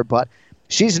pause there, but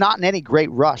she's not in any great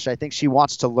rush. I think she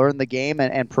wants to learn the game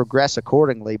and progress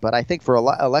accordingly. But I think for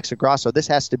Alexa Grasso, this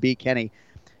has to be, Kenny,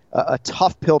 a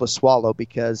tough pill to swallow,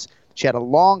 because she had a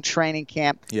long training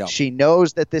camp. Yeah. She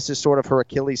knows that this is sort of her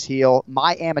Achilles heel.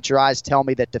 My amateur eyes tell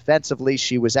me that defensively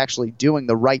she was actually doing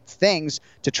the right things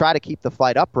to try to keep the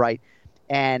fight upright.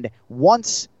 And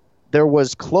once there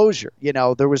was closure,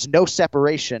 there was no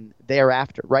separation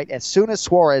thereafter, right? As soon as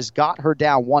Suarez got her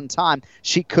down one time,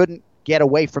 she couldn't get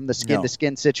away from the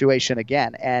skin-to-skin situation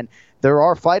again. And there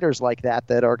are fighters like that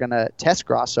are going to test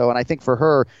Grasso. And I think for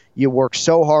her, you work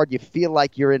so hard, you feel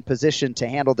like you're in position to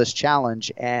handle this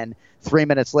challenge, and 3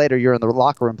 minutes later, you're in the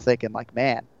locker room thinking, like,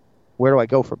 man, where do I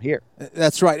go from here?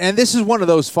 That's right. And this is one of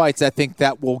those fights, I think,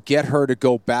 that will get her to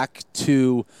go back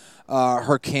to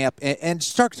her camp and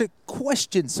start to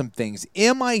question some things.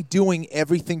 Am I doing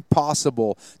everything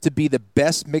possible to be the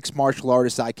best mixed martial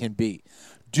artist I can be?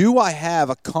 Do I have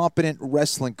a competent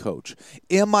wrestling coach?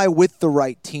 Am I with the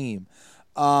right team?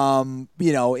 Am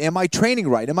I training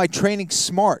right? Am I training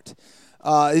smart?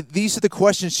 These are the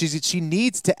questions she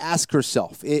needs to ask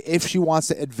herself if she wants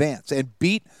to advance and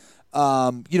beat,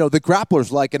 the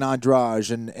grapplers like an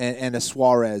Andrade and a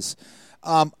Suarez.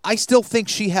 I still think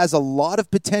she has a lot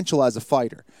of potential as a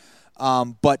fighter.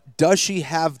 But does she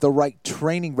have the right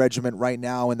training regimen right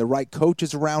now and the right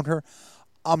coaches around her?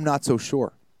 I'm not so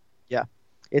sure. Yeah.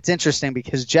 It's interesting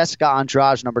because Jessica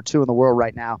Andrade, number 2 in the world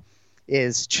right now,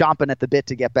 is chomping at the bit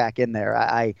to get back in there.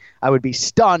 I would be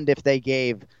stunned if they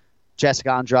gave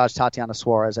Jessica Andrade, Tatiana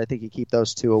Suarez. I think you keep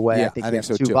those two away. Yeah, I think you have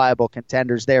so two too. viable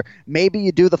contenders there. Maybe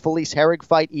you do the Felice Herrig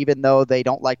fight, even though they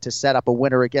don't like to set up a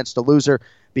winner against a loser,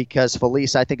 because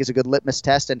Felice, I think, is a good litmus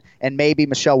test, and maybe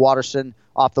Michelle Waterson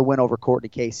off the win over Courtney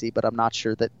Casey, but I'm not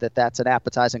sure that that's an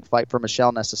appetizing fight for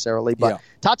Michelle necessarily. But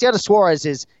Tatiana Suarez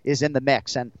is in the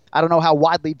mix, and I don't know how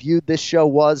widely viewed this show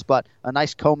was, but a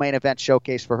nice co-main event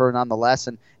showcase for her nonetheless.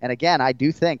 And again, I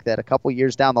do think that a couple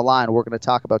years down the line, we're going to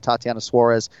talk about Tatiana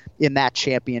Suarez in that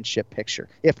championship picture,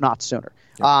 if not sooner.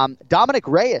 Dominic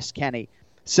Reyes, Kenny,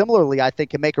 similarly, I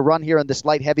think, can make a run here in this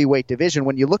light heavyweight division.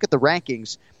 When you look at the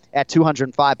rankings at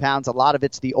 205 pounds, a lot of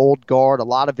it's the old guard. A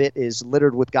lot of it is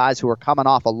littered with guys who are coming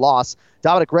off a loss.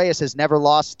 Dominic Reyes has never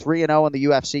lost, 3-0 in the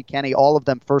UFC, Kenny, all of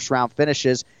them first-round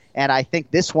finishes. And I think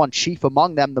this one, chief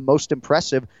among them, the most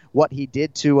impressive, what he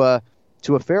did to a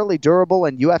fairly durable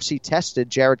and UFC-tested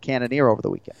Jared Cannonier over the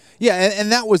weekend. Yeah, and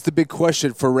that was the big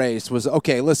question for Reyes was,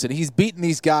 okay, listen, he's beating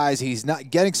these guys. He's not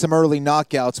getting some early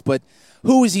knockouts, but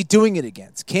who is he doing it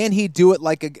against? Can he do it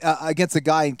like against a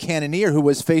guy in Cannonier who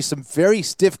has faced some very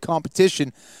stiff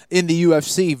competition in the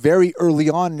UFC very early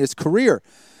on in his career?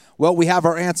 Well, we have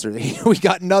our answer. We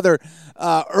got another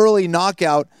early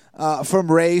knockout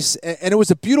from Reyes, and it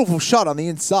was a beautiful shot on the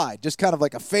inside, just kind of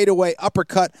like a fadeaway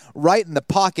uppercut right in the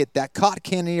pocket that caught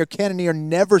Cannonier. Cannonier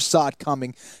never saw it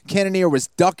coming. Cannonier was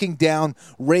ducking down.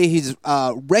 Reyes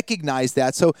recognized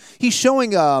that, so he's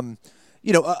showing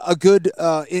a good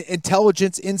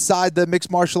intelligence inside the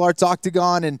mixed martial arts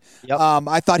octagon, and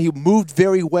I thought he moved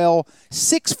very well.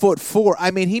 6'4". I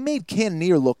mean, he made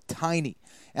Cannonier look tiny.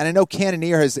 And I know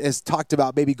Cannonier has talked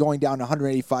about maybe going down to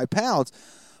 185 pounds,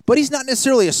 but he's not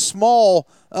necessarily a small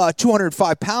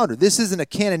 205-pounder. This isn't a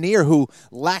Cannonier who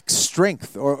lacks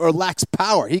strength or lacks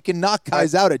power. He can knock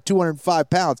guys out at 205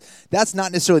 pounds. That's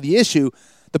not necessarily the issue.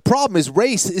 The problem is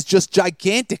Reyes is just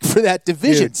gigantic for that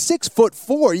division.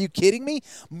 6'4". Are you kidding me?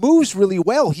 Moves really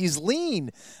well. He's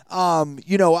lean.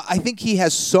 I think he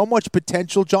has so much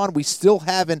potential, John. We still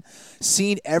haven't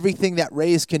seen everything that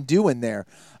Reyes can do in there.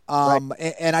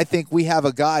 And I think we have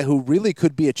a guy who really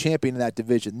could be a champion in that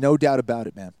division. No doubt about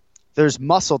it, man. There's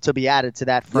muscle to be added to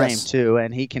that frame, too,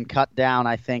 and he can cut down,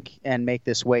 I think, and make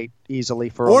this weight easily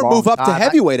for a long time. Or move up to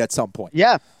heavyweight at some point.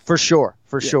 Yeah, for sure.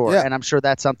 Yeah. And I'm sure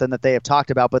that's something that they have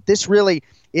talked about. But this really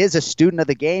is a student of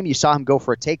the game. You saw him go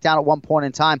for a takedown at one point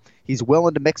in time. He's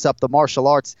willing to mix up the martial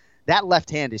arts. That left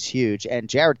hand is huge, and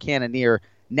Jared Cannonier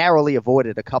narrowly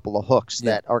avoided a couple of hooks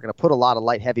that are going to put a lot of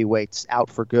light heavyweights out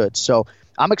for good. So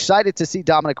I'm excited to see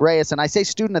Dominic Reyes, and I say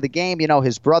student of the game.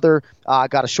 His brother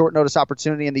got a short notice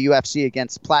opportunity in the UFC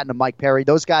against Platinum Mike Perry.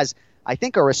 Those guys, I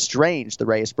think, are estranged, the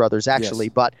Reyes brothers, actually.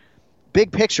 Yes. But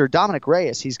big picture, Dominic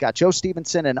Reyes, he's got Joe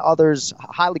Stevenson and others,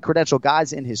 highly credentialed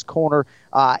guys in his corner,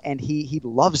 and he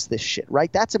loves this shit,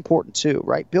 right? That's important too,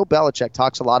 right? Bill Belichick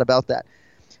talks a lot about that.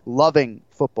 Loving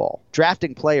football,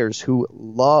 drafting players who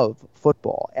love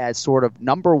football as sort of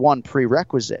number one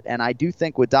prerequisite. And I do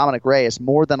think with Dominic Reyes,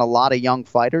 more than a lot of young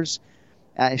fighters,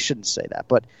 I shouldn't say that,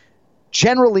 but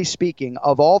generally speaking,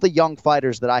 of all the young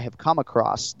fighters that I have come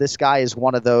across, this guy is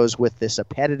one of those with this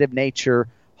appetitive nature,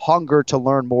 hunger to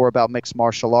learn more about mixed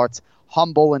martial arts,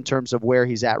 humble in terms of where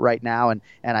he's at right now. And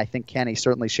I think Kenny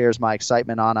certainly shares my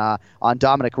excitement on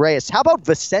Dominic Reyes. How about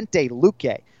Vicente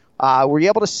Luque? Were you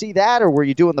able to see that, or were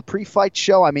you doing the pre-fight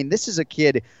show? I mean, this is a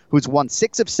kid who's won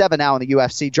 6 of 7 now in the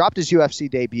UFC, dropped his UFC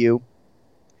debut.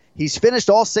 He's finished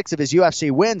all 6 of his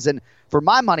UFC wins, and for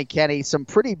my money, Kenny, some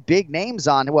pretty big names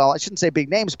I shouldn't say big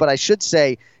names, but I should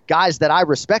say guys that I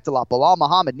respect a lot. Bilal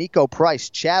Muhammad, Nico Price,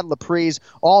 Chad Laprise,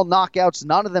 all knockouts,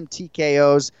 none of them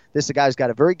TKOs. This guy's got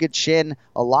a very good chin,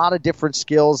 a lot of different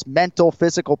skills, mental,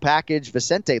 physical package.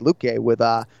 Vicente Luque with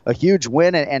a huge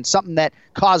win and something that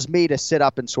caused me to sit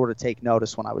up and sort of take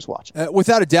notice when I was watching.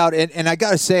 Without a doubt, and I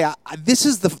got to say, this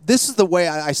is the way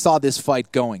I saw this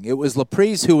fight going. It was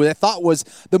Laprise, who I thought was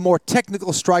the more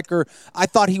technical striker. I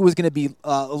thought he was going to be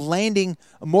landing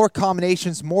more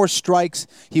combinations, more strikes.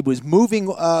 He was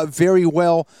moving very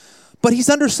well. But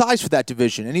he's undersized for that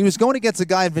division, and he was going against a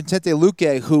guy in Vicente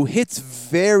Luque who hits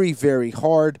very, very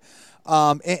hard.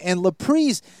 And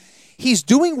Laprise, he's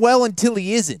doing well until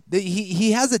he isn't.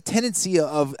 He has a tendency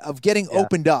of getting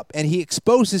opened up, and he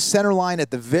exposed his center line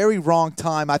at the very wrong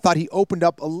time. I thought he opened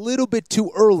up a little bit too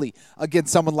early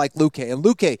against someone like Luque, and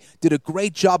Luque did a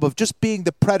great job of just being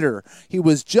the predator. He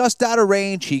was just out of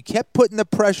range. He kept putting the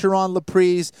pressure on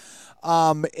Laprise.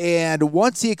 And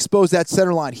once he exposed that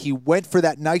center line, he went for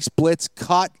that nice blitz,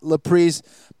 caught Laprise,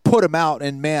 put him out.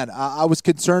 And, man, I was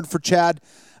concerned for Chad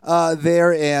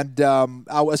there, and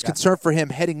I was concerned for him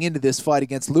heading into this fight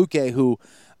against Luque, who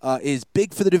is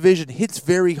big for the division, hits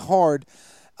very hard.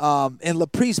 And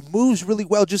Laprise moves really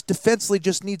well, just defensively,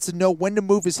 just needs to know when to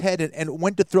move his head and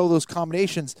when to throw those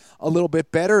combinations a little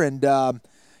bit better. And,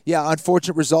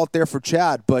 unfortunate result there for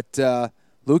Chad. But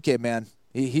Luque, man,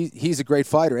 he's a great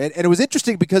fighter. And it was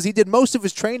interesting because he did most of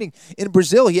his training in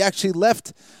Brazil. He actually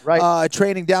left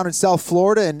training down in South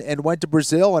Florida and went to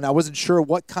Brazil, and I wasn't sure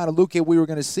what kind of Luque we were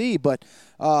going to see, but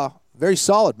very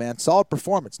solid, man. Solid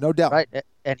performance, no doubt. Right,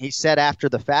 and he said after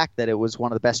the fact that it was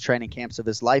one of the best training camps of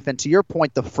his life. And to your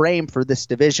point, the frame for this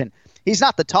division, he's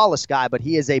not the tallest guy, but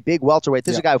he is a big welterweight.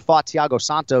 This is a guy who fought Thiago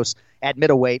Santos at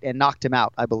middleweight and knocked him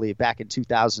out, I believe, back in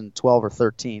 2012 or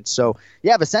 13. So,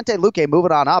 Vicente Luque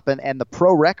moving on up, and the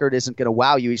pro record isn't going to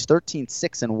wow you. He's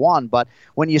 13-6-1, but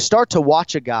when you start to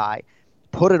watch a guy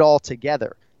put it all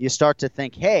together, you start to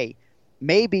think, hey,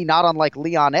 maybe not unlike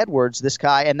Leon Edwards, this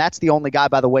guy, and that's the only guy,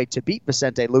 by the way, to beat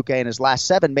Vicente Luque in his last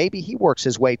 7, maybe he works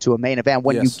his way to a main event.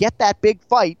 When you get that big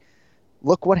fight,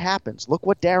 look what happens. Look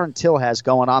what Darren Till has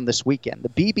going on this weekend. The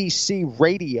BBC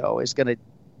radio is going to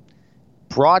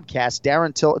broadcast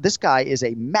Darren Till. This guy is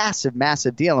a massive,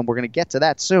 massive deal, and we're going to get to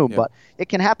that soon, but it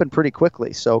can happen pretty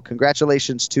quickly. So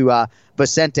congratulations to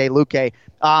Vicente Luque.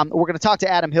 We're going to talk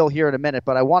to Adam Hill here in a minute,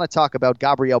 but I want to talk about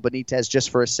Gabriel Benitez just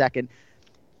for a second.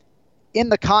 In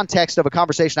the context of a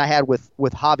conversation I had with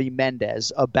Javi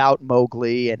Mendez about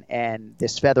Mowgli and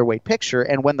this featherweight picture,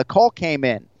 and when the call came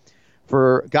in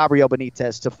for Gabriel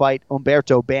Benitez to fight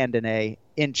Humberto Bandone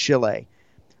in Chile,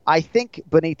 I think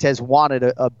Benitez wanted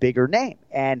a bigger name,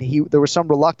 and there was some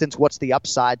reluctance. What's the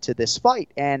upside to this fight?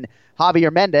 And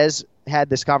Javier Mendez had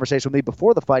this conversation with me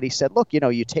before the fight. He said, look,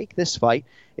 you take this fight.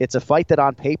 It's a fight that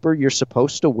on paper you're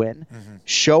supposed to win. Mm-hmm.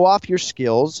 Show off your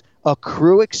skills,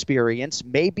 accrue experience.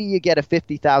 Maybe you get a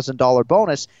 $50,000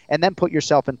 bonus, and then put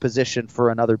yourself in position for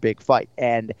another big fight.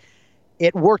 And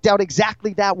it worked out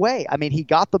exactly that way. I mean, he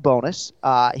got the bonus.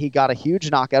 He got a huge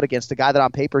knockout against a guy that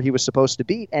on paper he was supposed to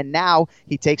beat. And now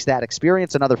he takes that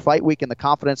experience, another fight week, and the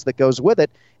confidence that goes with it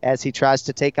as he tries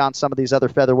to take on some of these other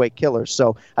featherweight killers.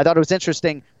 So I thought it was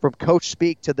interesting from coach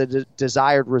speak to the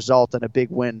desired result and a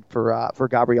big win for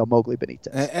Gabriel Mowgli Benitez.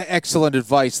 Excellent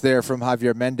advice there from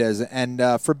Javier Mendez. And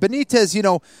for Benitez,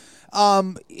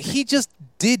 he just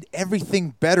did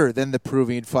everything better than the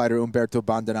Peruvian fighter Humberto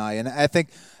Bandenay. And I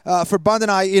think for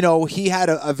Bandenay, he had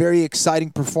a very exciting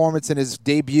performance in his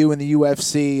debut in the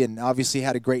UFC and obviously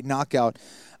had a great knockout.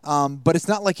 But it's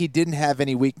not like he didn't have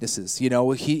any weaknesses.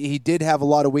 He did have a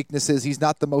lot of weaknesses. He's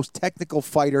not the most technical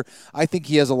fighter. I think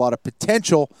he has a lot of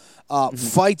potential,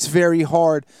 fights very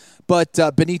hard. But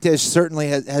Benitez certainly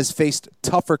has faced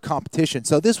tougher competition.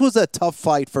 So this was a tough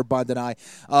fight for Bandenay.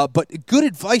 But good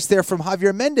advice there from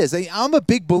Javier Mendez. I'm a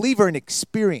big believer in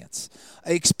experience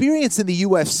in the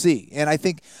UFC. And I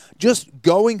think just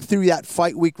going through that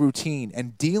fight week routine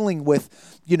and dealing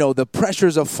with, the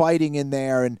pressures of fighting in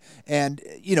there and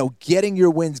getting your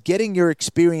wins, getting your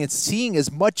experience, seeing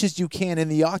as much as you can in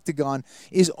the octagon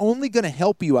is only going to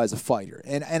help you as a fighter.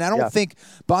 And I don't think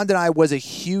Bandenay was a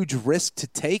huge risk to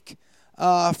take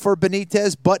for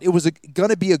Benitez, but it was going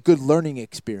to be a good learning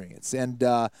experience. And,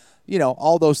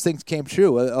 all those things came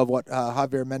true of what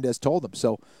Javier Mendez told him.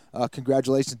 So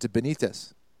congratulations to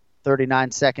Benitez.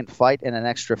 39-second fight and an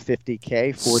extra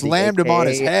 $50K for slammed him on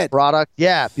his head. Product.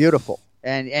 Yeah, beautiful.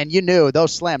 And you knew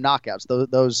those slam knockouts,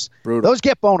 those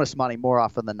get bonus money more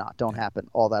often than not. Don't happen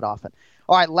all that often.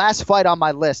 All right, last fight on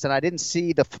my list, and I didn't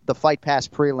see the fight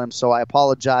past prelim, so I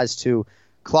apologize to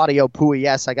Claudio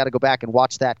Puelles. I got to go back and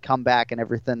watch that comeback and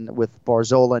everything with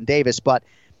Barzola and Davis. But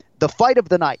the fight of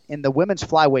the night in the women's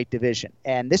flyweight division,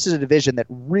 and this is a division that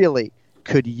really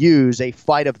could use a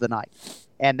fight of the night.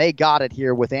 And they got it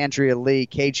here with Andrea Lee,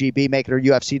 KGB, making her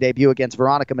UFC debut against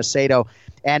Veronica Macedo.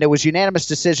 And it was unanimous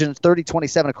decision,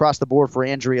 30-27 across the board for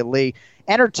Andrea Lee.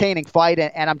 Entertaining fight,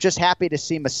 and I'm just happy to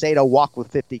see Macedo walk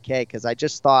with $50K because I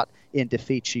just thought in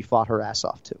defeat she fought her ass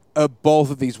off too.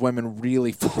 Both of these women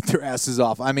really fought their asses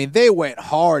off. I mean, they went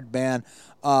hard, man.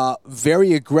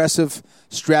 Very aggressive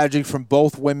strategy from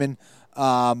both women.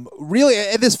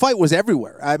 Really, this fight was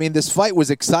everywhere. I mean, this fight was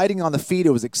exciting on the feet.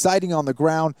 It was exciting on the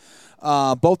ground.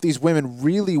 Both these women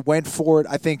really went for it.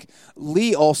 I think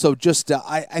Lee also just,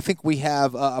 I think we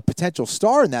have a potential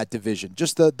star in that division.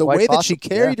 Just the way that she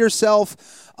carried herself,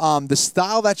 the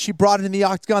style that she brought in the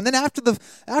octagon. Then after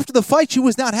the fight, she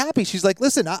was not happy. She's like,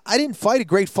 listen, I didn't fight a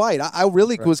great fight. I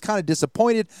really was kind of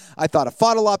disappointed. I thought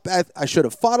I should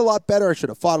have fought a lot better. I should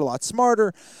have fought a lot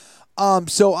smarter.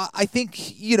 So I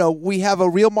think, we have a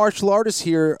real martial artist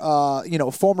here,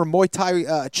 former Muay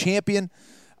Thai champion,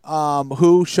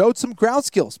 who showed some ground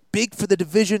skills. Big for the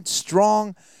division,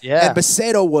 strong. Yeah. And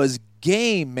Macedo was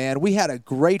game, man. We had a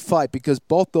great fight because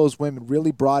both those women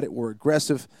really brought it, were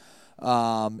aggressive,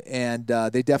 and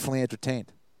they definitely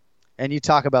entertained. And you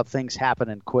talk about things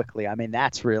happening quickly. I mean,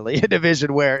 that's really a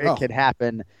division where it can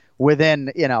happen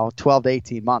within, 12 to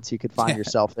 18 months. You could find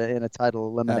yourself in a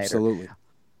title eliminator. Absolutely.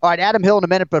 All right, Adam Hill in a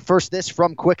minute, but first this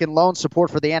from Quicken Loans.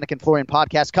 Support for the Anik and Florian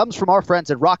podcast comes from our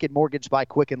friends at Rocket Mortgage by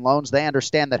Quicken Loans. They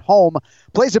understand that home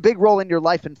plays a big role in your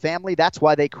life and family. That's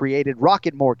why they created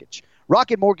Rocket Mortgage.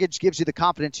 Rocket Mortgage gives you the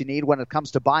confidence you need when it comes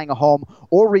to buying a home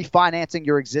or refinancing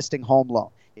your existing home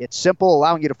loan. It's simple,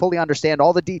 allowing you to fully understand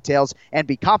all the details and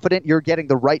be confident you're getting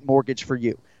the right mortgage for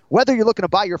you. Whether you're looking to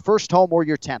buy your first home or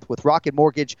your 10th, with Rocket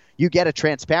Mortgage, you get a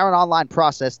transparent online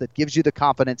process that gives you the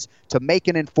confidence to make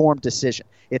an informed decision.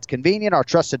 It's convenient. Our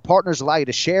trusted partners allow you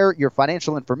to share your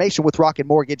financial information with Rocket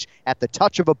Mortgage at the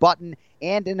touch of a button.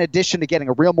 And in addition to getting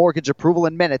a real mortgage approval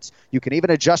in minutes, you can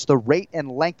even adjust the rate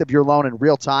and length of your loan in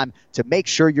real time to make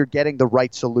sure you're getting the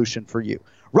right solution for you.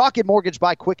 Rocket Mortgage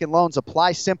by Quicken Loans.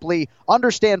 Apply simply,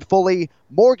 understand fully,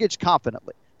 mortgage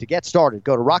confidently. To get started,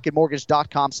 go to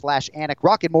rocketmortgage.com/Anik,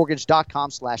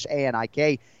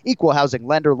 rocketmortgage.com/ANIK, equal housing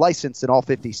lender, licensed in all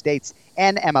 50 states,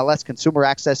 and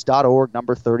MLSconsumeraccess.org,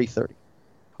 number 3030.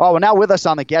 Oh, well, now with us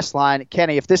on the guest line,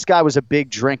 Kenny, if this guy was a big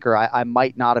drinker, I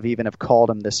might not have even have called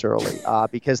him this early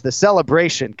because the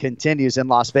celebration continues in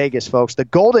Las Vegas, folks. The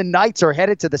Golden Knights are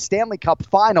headed to the Stanley Cup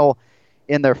Final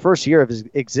in their first year of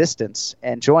existence.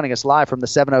 And joining us live from the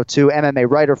 702, MMA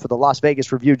writer for the Las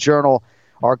Vegas Review-Journal,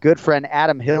 our good friend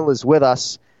Adam Hill is with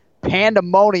us.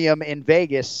 pandemonium in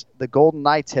Vegas. The Golden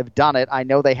Knights have done it. I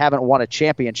know they haven't won a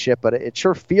championship, but it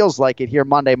sure feels like it here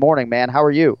Monday morning, man. How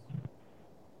are you?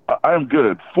 I'm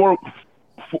good. Four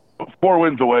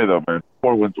wins away, though, man.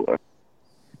 4 wins away.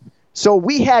 So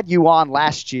we had you on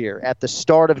last year at the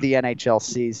start of the NHL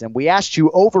season. We asked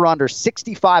you over under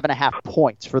 65.5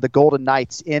 points for the Golden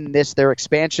Knights in their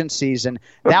expansion season.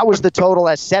 That was the total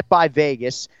as set by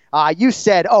Vegas. You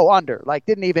said, under.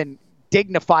 Didn't even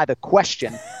dignify the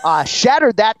question.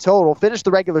 Shattered that total, finished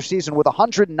the regular season with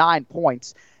 109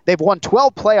 points. They've won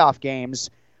 12 playoff games.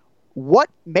 What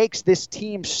makes this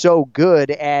team so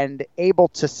good and able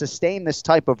to sustain this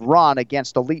type of run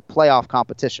against elite playoff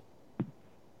competition?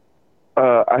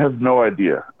 I have no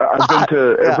idea. I've been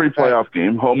to every playoff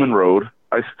game, home and road.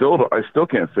 I still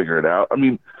can't figure it out. I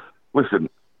mean, listen,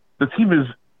 the team is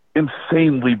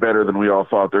insanely better than we all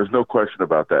thought. There's no question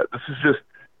about that. This is just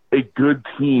a good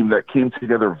team that came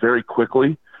together very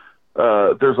quickly.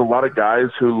 There's a lot of guys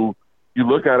who you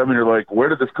look at them and you're like, where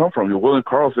did this come from? William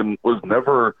Karlsson was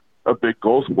never a big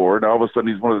goal scorer. Now all of a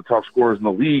sudden he's one of the top scorers in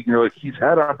the league. And you're like, he's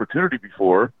had opportunity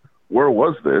before. Where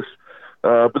was this?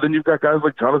 But then you've got guys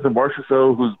like Jonathan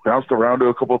Marchessault, who's bounced around to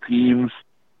a couple teams.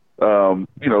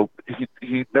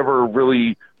 He never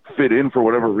really fit in for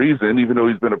whatever reason, even though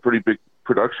he's been a pretty big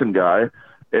production guy.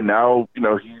 And now,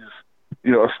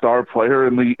 he's a star player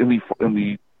in the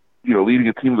leading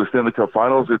a team to the Stanley Cup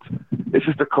Finals. It's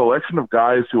just a collection of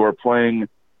guys who are playing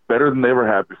better than they ever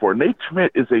have before. Nate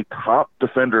Schmidt is a top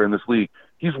defender in this league.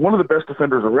 He's one of the best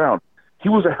defenders around. He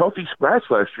was a healthy scratch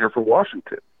last year for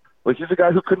Washington. He's a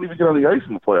guy who couldn't even get on the ice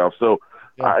in the playoffs. So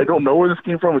I don't know where this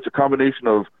came from. It's a combination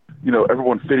of,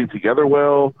 everyone fitting together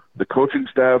well. The coaching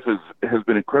staff has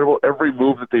been incredible. Every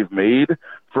move that they've made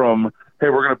from, hey,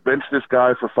 we're going to bench this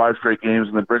guy for 5 straight games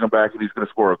and then bring him back and he's going to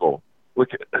score a goal.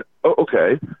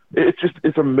 Okay.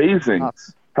 It's amazing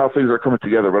how things are coming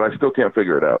together, but I still can't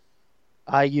figure it out.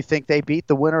 You think they beat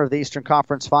the winner of the Eastern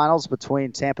Conference Finals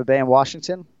between Tampa Bay and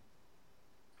Washington?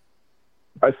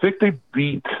 I think they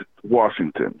beat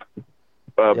Washington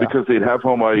because they'd have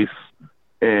home ice,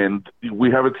 and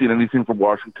we haven't seen anything from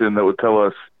Washington that would tell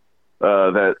us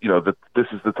that this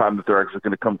is the time that they're actually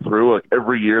going to come through. Like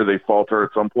every year they falter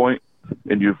at some point,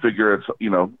 and you figure it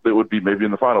would be maybe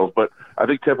in the finals. But I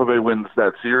think Tampa Bay wins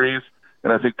that series,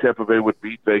 and I think Tampa Bay would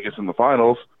beat Vegas in the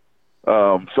finals.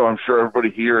 So I'm sure everybody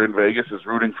here in Vegas is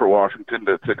rooting for Washington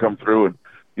to come through and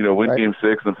win Game 6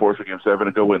 and then force a Game 7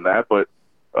 and go win that. But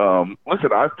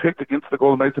listen, I've picked against the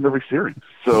Golden Knights in every series.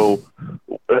 So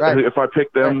if I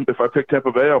pick them, if I pick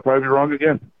Tampa Bay, I'll probably be wrong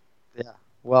again. Yeah.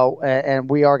 Well, and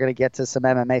we are going to get to some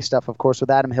MMA stuff, of course, with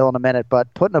Adam Hill in a minute.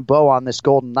 But putting a bow on this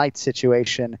Golden Knights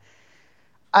situation,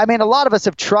 I mean, a lot of us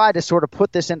have tried to sort of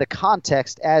put this into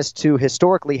context as to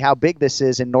historically how big this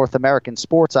is in North American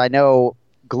sports. I know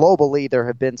globally there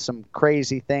have been some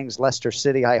crazy things. Leicester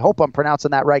City, I hope I'm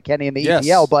pronouncing that right, Kenny, in the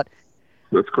EPL. But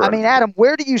that's correct. I mean, Adam,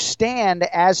 where do you stand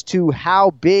as to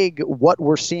how big what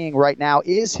we're seeing right now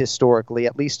is historically,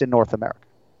 at least in North America?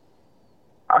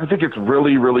 I think it's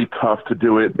really, really tough to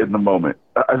do it in the moment.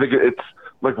 I think it's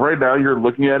like right now you're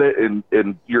looking at it and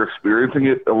you're experiencing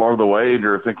it along the way, and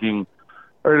you're thinking,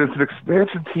 all right, it's an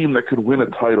expansion team that could win a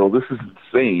title. This is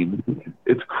insane.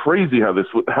 It's crazy how this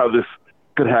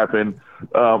could happen.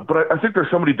 But I think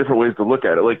there's so many different ways to look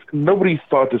at it. Like, nobody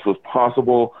thought this was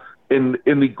possible. In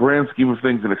the grand scheme of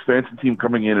things, an expansion team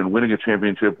coming in and winning a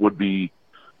championship would be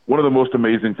one of the most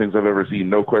amazing things I've ever seen,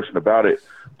 no question about it.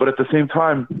 But at the same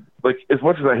time, like, as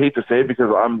much as I hate to say it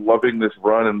because I'm loving this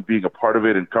run and being a part of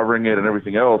it and covering it and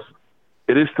everything else,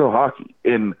 it is still hockey.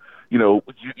 And, you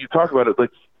talk about it,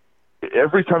 like,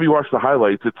 every time you watch the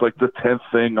highlights, it's like the 10th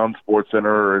thing on SportsCenter,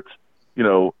 or it's,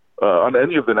 on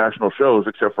any of the national shows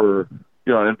except for,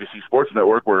 on NBC Sports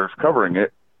Network where it's covering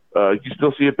it. You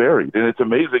still see it buried, and it's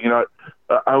amazing.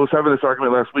 I was having this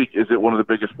argument last week: is it one of the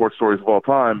biggest sports stories of all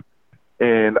time?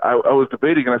 And I was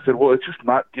debating, and I said, well, it's just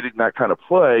not getting that kind of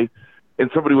play. And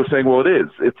somebody was saying, well, it is.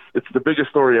 It's the biggest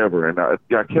story ever, and I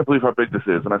can't believe how big this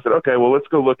is. And I said, okay, well, let's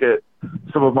go look at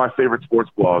some of my favorite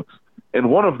sports blogs. And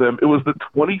one of them, it was the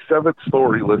 27th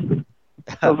story listed.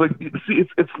 I was like, see,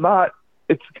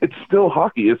 it's still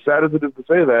hockey. As sad as it is to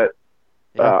say that,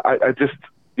 I just.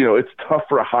 It's tough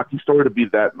for a hockey story to be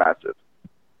that massive.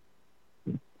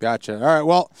 Gotcha. All right.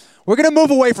 Well, we're going to move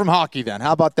away from hockey then.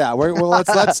 How about that?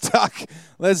 Let's talk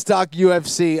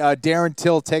UFC. Darren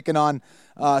Till taking on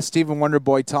Stephen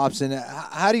Wonderboy Thompson.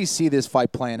 How do you see this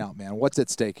fight playing out, man? What's at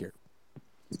stake here?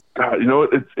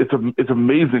 It's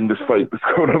amazing, this fight that's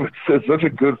going on. It's such a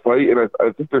good fight, and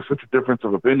I think there's such a difference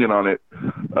of opinion on it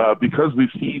because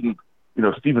we've seen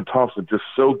Stephen Thompson just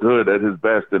so good at his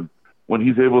best, and when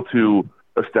he's able to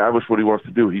established what he wants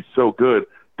to do. He's so good.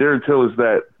 Darren Till is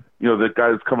that, the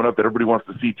guy that's coming up that everybody wants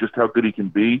to see just how good he can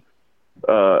be.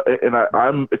 And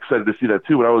I'm excited to see that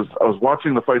too. But I was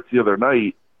watching the fights the other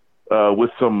night with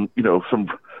some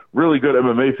really good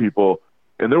MMA people,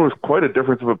 and there was quite a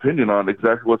difference of opinion on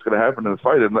exactly what's going to happen in the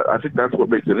fight. And I think that's what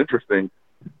makes it interesting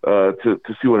to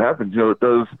see what happens.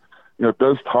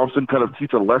 Does Thompson kind of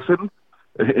teach a lesson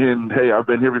in, hey, I've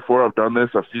been here before, I've done this,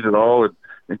 I've seen it all,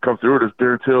 and come through it? Does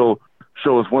Darren Till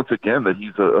show us once again that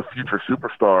he's a future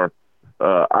superstar?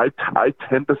 I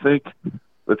tend to think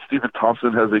that Stephen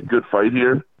Thompson has a good fight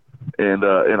here, and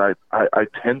I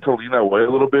tend to lean that way a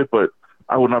little bit, but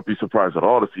I would not be surprised at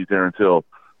all to see Darren Till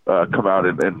come out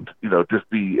and just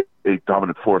be a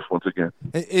dominant force once again.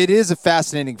 It is a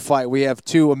fascinating fight. We have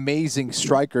two amazing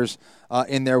strikers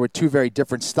in there with two very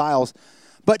different styles.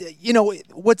 But,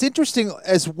 what's interesting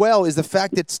as well is the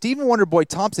fact that Stephen Wonderboy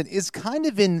Thompson is kind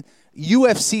of in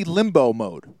UFC limbo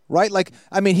mode, right?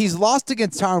 He's lost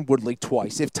against Tyron Woodley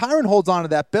twice. If Tyron holds on to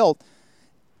that belt,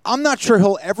 I'm not sure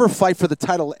he'll ever fight for the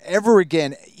title ever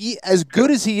again, as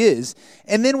good as he is.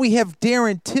 And then we have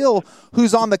Darren Till,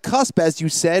 who's on the cusp, as you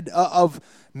said, of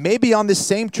maybe on the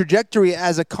same trajectory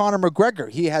as a Conor McGregor.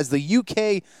 He has the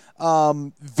UK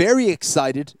very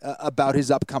excited about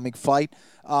his upcoming fight.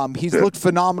 He's looked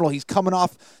phenomenal. He's coming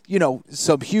off,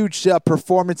 some huge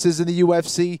performances in the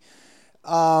UFC.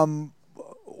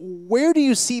 Where do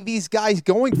you see these guys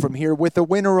going from here with a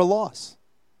win or a loss?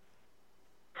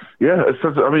 Yeah,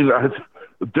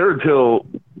 Darren Till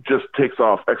just takes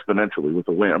off exponentially with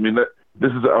the win.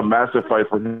 This is a massive fight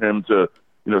for him to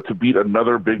beat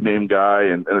another big name guy,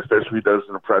 and especially if he does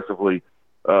it impressively.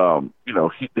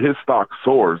 His stock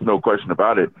soars, no question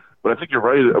about it. But I think you're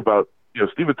right about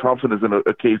Stephen Thompson is in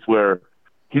a case where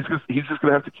he's just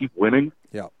going to have to keep winning.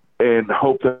 Yeah. And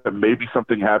hope that maybe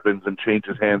something happens and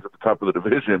changes hands at the top of the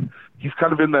division. He's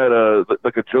kind of in that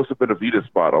like a Joseph Benavidez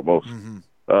spot almost.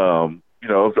 Mm-hmm.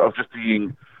 Of just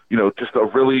being, just a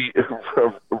really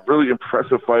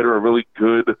impressive fighter, a really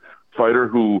good fighter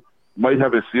who might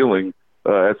have his ceiling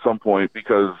at some point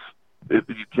because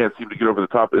you can't seem to get over the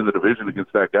top in the division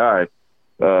against that guy.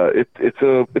 It's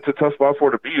a tough spot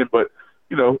for him to be in, but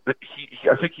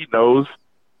I think he knows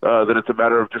that it's a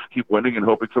matter of just keep winning and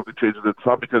hoping something changes at the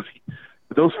top, because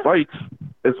those fights,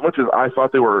 as much as I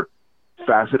thought they were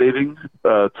fascinating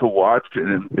to watch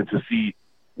and to see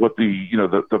what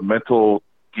the mental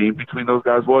game between those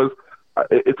guys was,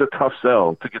 it's a tough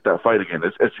sell to get that fight again,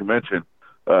 as you mentioned,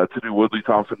 to do Woodley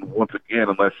Thompson once again,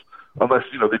 unless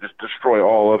they just destroy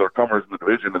all other comers in the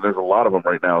division, and there's a lot of them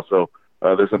right now. So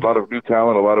there's a lot of new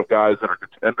talent, a lot of guys that are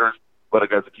contenders, a lot of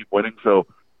guys that keep winning. So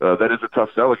that is a tough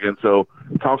sell again. So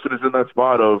Thompson is in that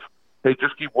spot of, hey,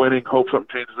 just keep winning, hope something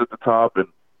changes at the top, and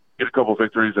get a couple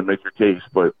victories and make your case.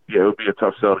 But yeah, it would be a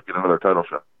tough sell to get another title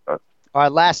shot. All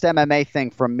right, last MMA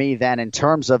thing from me then. In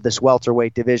terms of this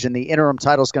welterweight division, the interim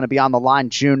title is going to be on the line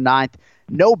June 9th.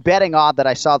 No betting odd that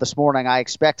I saw this morning. I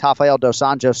expect Rafael Dos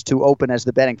Anjos to open as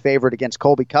the betting favorite against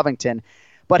Colby Covington.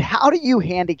 But how do you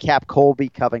handicap Colby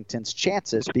Covington's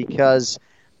chances? Because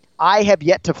I have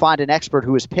yet to find an expert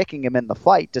who is picking him in the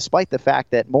fight, despite the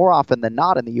fact that more often than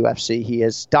not in the UFC, he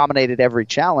has dominated every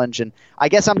challenge. And I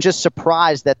guess I'm just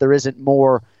surprised that there isn't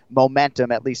more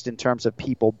momentum, at least in terms of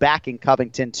people backing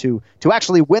Covington to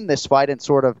actually win this fight and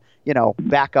sort of,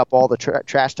 back up all the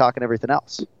trash talk and everything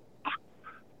else.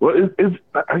 Well,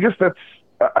 I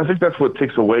think that's what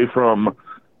takes away from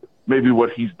maybe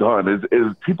what he's done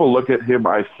is people look at him,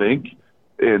 I think,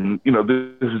 and,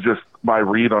 this is just my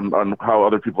read on how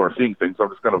other people are seeing things. I'm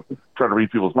just kind of trying to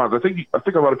read people's minds. I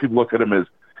think a lot of people look at him as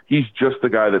he's just the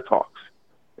guy that talks,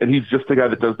 and he's just the guy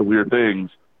that does the weird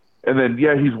things. And then,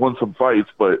 yeah, he's won some fights,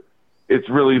 but it's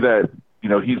really that,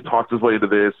 he's talked his way into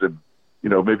this and,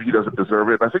 maybe he doesn't deserve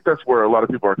it. And I think that's where a lot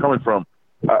of people are coming from.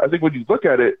 I think when you look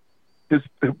at it, his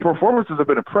performances have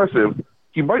been impressive.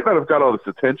 He might not have got all this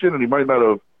attention, and he might not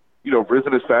have,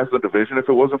 risen as fast in the division if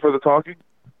it wasn't for the talking.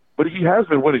 But he has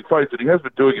been winning fights, and he has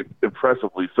been doing it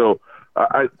impressively. So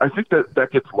I think that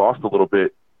gets lost a little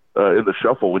bit in the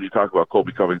shuffle when you talk about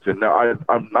Colby Covington. Now,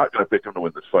 I'm not going to pick him to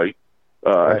win this fight.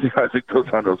 I think Dos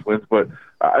Anjos wins, but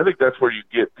I think that's where you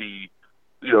get the,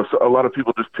 so a lot of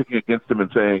people just picking against him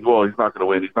and saying, well, he's not going to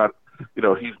win. He's not,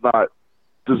 he's not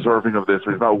deserving of this,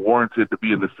 or he's not warranted to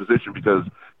be in this position because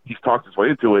he's talked his way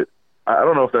into it. I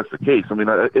don't know if that's the case. I mean,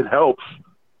 it helps,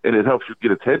 and it helps you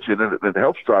get attention, and it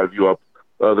helps drive you up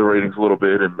the ratings a little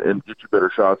bit and get you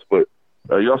better shots. But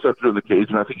you also have to do it in the cage,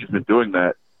 and I think he's been doing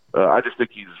that. I just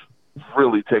think he's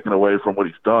really taken away from what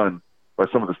he's done by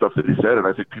some of the stuff that he said, and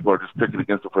I think people are just picking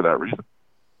against him for that reason.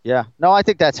 Yeah. No, I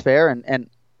think that's fair, and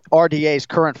RDA's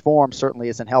current form certainly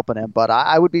isn't helping him, but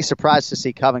I would be surprised to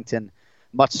see Covington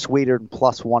much sweeter than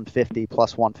plus 150,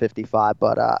 plus 155,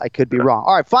 but I could be wrong.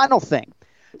 All right, final thing.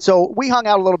 So we hung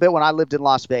out a little bit when I lived in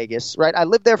Las Vegas, right? I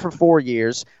lived there for 4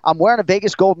 years. I'm wearing a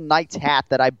Vegas Golden Knights hat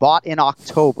that I bought in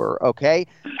October, okay?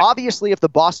 Obviously, if the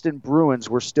Boston Bruins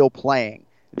were still playing,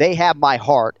 they have my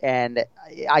heart, and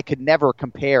I could never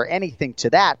compare anything to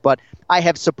that, but I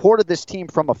have supported this team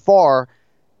from afar.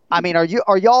 I mean,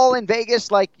 are y'all in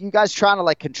Vegas, like, you guys trying to,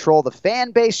 like, control the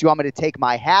fan base? You want me to take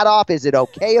my hat off? Is it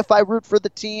okay if I root for the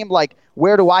team? Like,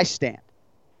 where do I stand?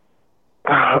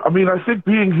 I mean, I think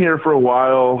being here for a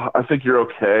while, I think you're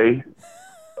okay.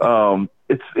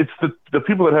 It's the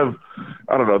people that have,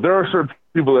 I don't know, there are certain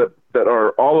people that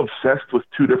are all obsessed with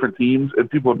two different teams, and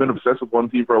people have been obsessed with one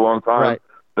team for a long time, right,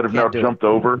 that have now jumped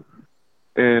over.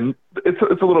 And it's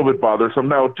a little bit bothersome.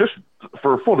 Now, just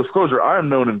for full disclosure, I am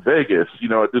known in Vegas, you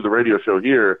know, I do the radio show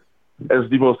here, as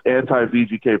the most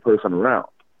anti-VGK person around.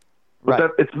 But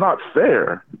that it's not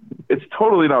fair. It's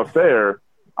totally not fair.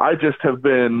 I've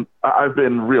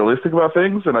been realistic about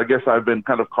things, and I guess I've been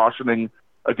kind of cautioning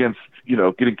against, you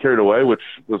know, getting carried away, which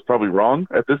was probably wrong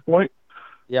at this point.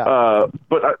 Yeah.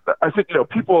 But I think, you know,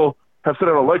 people have said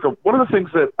I don't like them. One of the things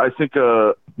that I think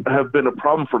have been a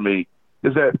problem for me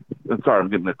is that, and sorry, I'm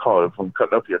getting a call if I'm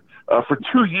cutting up here. For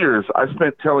 2 years, I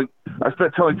spent telling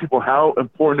people how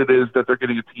important it is that they're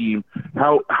getting a team,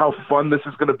 how fun this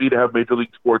is going to be to have Major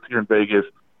League Sports here in Vegas.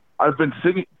 I've been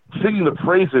singing the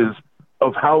praises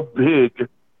of how big,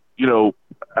 you know,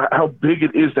 how big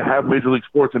it is to have Major League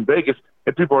Sports in Vegas,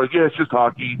 and people are like, yeah, it's just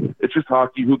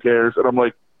hockey, who cares? And I'm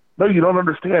like, no, you don't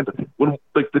understand. When,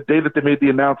 like, the day that they made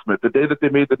the announcement, the day that they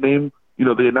made the name, you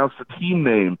know, they announced the team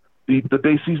name, the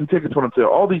day season tickets went on sale,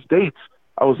 all these dates,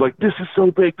 I was like, this is so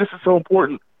big, this is so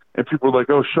important. And people were like,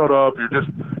 oh, shut up, you're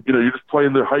just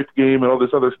playing the hype game and all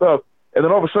this other stuff. And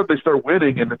then all of a sudden they start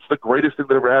winning, and it's the greatest thing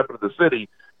that ever happened to the city.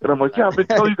 And I'm like, yeah, I've been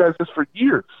telling you guys this for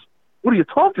years. What are you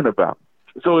talking about?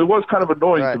 So it was kind of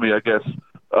annoying to me, I guess,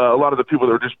 a lot of the people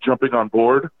that were just jumping on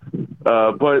board.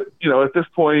 But, you know, at this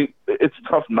point, it's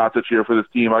tough not to cheer for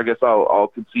this team. I guess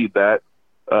I'll concede that.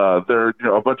 There are, you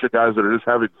know, a bunch of guys that are just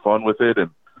having fun with it.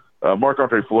 And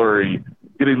Marc-Andre Fleury,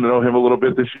 getting to know him a little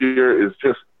bit this year is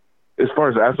just, as far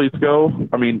as athletes go,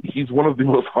 I mean, he's one of the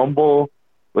most humble,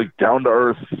 like,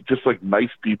 down-to-earth, just, like,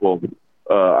 nice people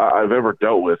I've ever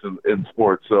dealt with in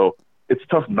sports. So it's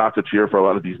tough not to cheer for a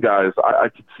lot of these guys. I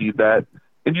can see that.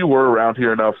 And you were around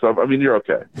here enough, so I mean, you're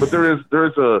okay. But there is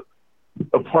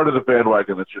a part of the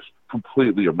bandwagon that's just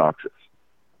completely obnoxious.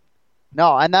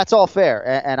 No, and that's all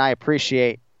fair, and I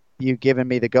appreciate you giving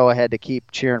me the go-ahead to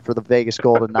keep cheering for the Vegas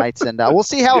Golden Knights, and we'll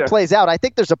see how it plays out. I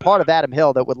think there's a part of Adam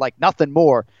Hill that would like nothing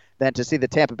more than to see the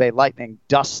Tampa Bay Lightning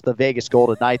dust the Vegas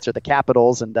Golden Knights or the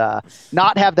Capitals and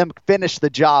not have them finish the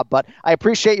job. But I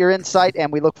appreciate your insight,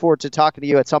 and we look forward to talking to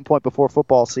you at some point before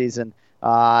football season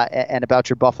and about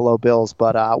your Buffalo Bills.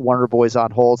 But Wonderboy's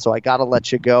on hold, so I got to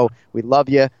let you go. We love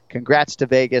you. Congrats to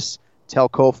Vegas. Tell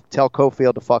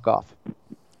Cofield to fuck off.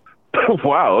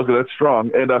 Wow, okay, that's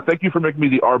strong. And thank you for making me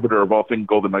the arbiter of all things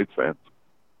Golden Knights fans.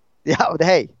 Yeah,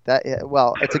 hey,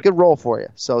 well, it's a good role for you.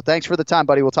 So thanks for the time,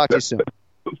 buddy. We'll talk to you soon.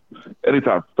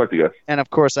 Anytime. Talk to you guys. And, of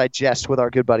course, I jest with our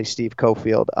good buddy Steve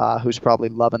Cofield, who's probably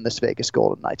loving this Vegas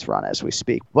Golden Knights run as we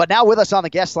speak. But now with us on the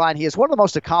guest line, he is one of the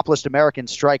most accomplished American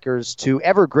strikers to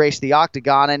ever grace the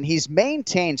octagon, and he's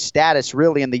maintained status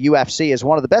really in the UFC as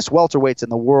one of the best welterweights in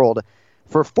the world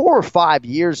for 4 or 5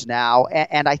 years now.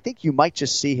 And I think you might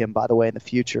just see him, by the way, in the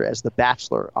future as The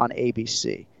Bachelor on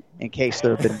ABC, in case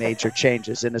there have been major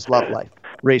changes in his love life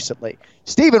recently.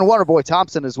 Stephen Wonderboy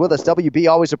Thompson is with us. WB,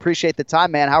 always appreciate the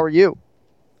time, man. How are you?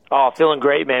 Oh, feeling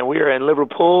great, man. We are in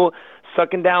Liverpool,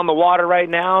 sucking down the water right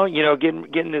now. You know,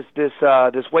 getting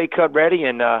this weight cut ready,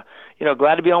 and you know,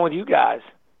 glad to be on with you guys.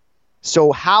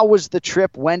 So, how was the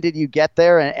trip? When did you get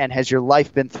there? And has your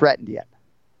life been threatened yet?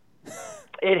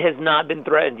 It has not been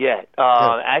threatened yet.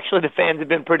 Actually, the fans have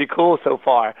been pretty cool so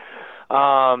far.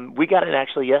 We got in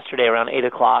actually yesterday around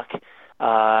 8:00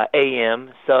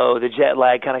 a.m. So the jet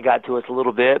lag kind of got to us a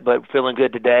little bit, but feeling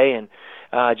good today and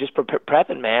just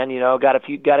prepping, man. You know, got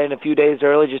in a few days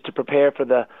early just to prepare for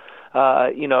the,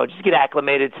 you know, just get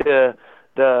acclimated to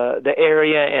the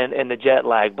area and the jet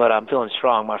lag. But I'm feeling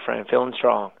strong, my friend. Feeling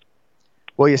strong.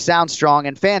 Well, you sound strong,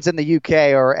 and fans in the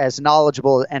UK are as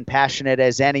knowledgeable and passionate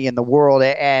as any in the world,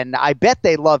 and I bet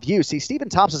they love you. See, Stephen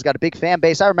Thompson's got a big fan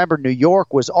base. I remember New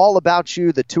York was all about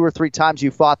you the 2 or 3 times you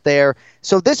fought there.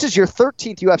 So this is your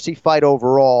 13th UFC fight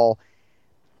overall.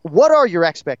 What are your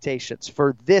expectations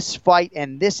for this fight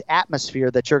and this atmosphere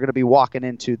that you're going to be walking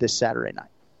into this Saturday night?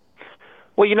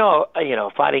 Well,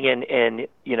 fighting in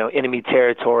enemy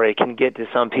territory can get to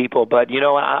some people, but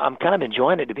I'm kind of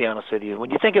enjoying it, to be honest with you. When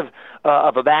you think of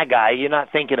a bad guy, you're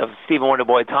not thinking of Stephen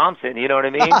Wonderboy Thompson. You know what I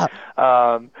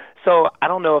mean? So I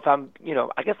don't know if I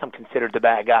guess I'm considered the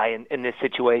bad guy in this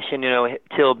situation.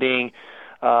 Till being,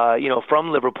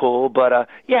 from Liverpool, but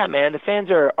yeah, man, the fans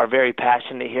are very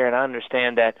passionate here, and I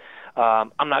understand that.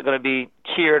 I'm not going to be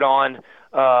cheered on.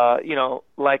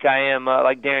 Like I am,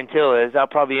 like Darren Till is. I'll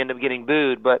probably end up getting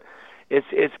booed, but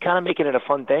it's kind of making it a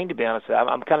fun thing, to be honest with you.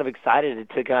 I'm kind of excited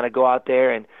to kind of go out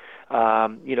there and,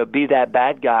 be that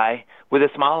bad guy with a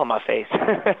smile on my face.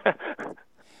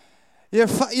 You're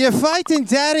fighting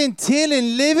Darren Till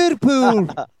in Liverpool.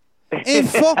 In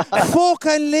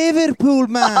fucking Liverpool,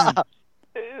 man.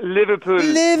 Liverpool.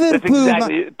 That's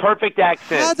exactly perfect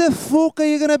accent. How the fuck are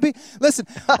you going to be? Listen,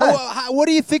 what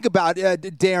do you think about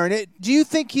Darren? Do you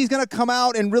think he's going to come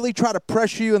out and really try to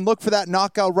pressure you and look for that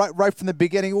knockout right from the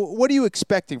beginning? What are you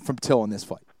expecting from Till in this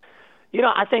fight?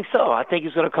 I think so. I think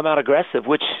he's going to come out aggressive,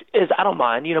 which is, I don't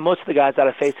mind. Most of the guys that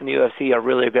I face in the UFC are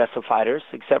really aggressive fighters,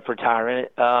 except for Tyron.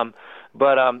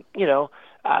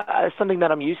 It's something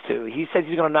that I'm used to. He says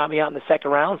he's going to knock me out in the second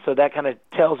round, so that kind of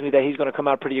tells me that he's going to come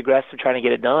out pretty aggressive trying to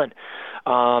get it done.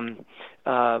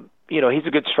 He's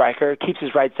a good striker, keeps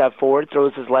his right side forward,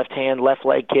 throws his left hand, left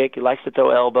leg kick. He likes to throw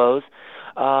elbows.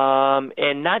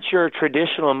 And not your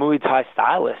traditional Muay Thai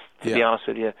stylist, to be honest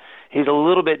with you. He's a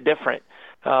little bit different.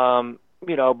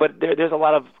 But there's a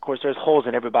lot of course, there's holes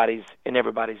in everybody's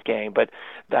game. But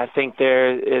I think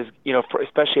there is,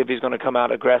 especially if he's going to come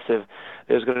out aggressive,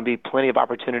 there's going to be plenty of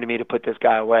opportunity for me to put this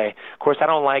guy away. Of course, I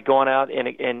don't like going out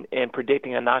and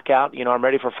predicting a knockout. I'm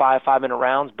ready for 5-minute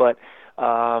rounds, but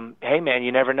hey, man,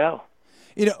 you never know.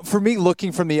 For me,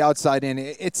 looking from the outside in,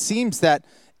 it seems that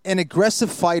an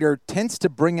aggressive fighter tends to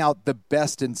bring out the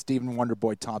best in Stephen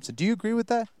Wonderboy Thompson. Do you agree with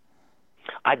that?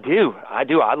 I do.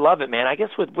 I love it, man. I guess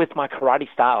with my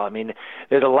karate style, I mean,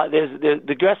 there's a lot. The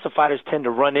aggressive fighters tend to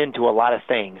run into a lot of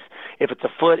things. If it's a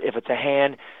foot, if it's a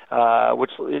hand,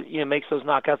 which makes those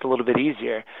knockouts a little bit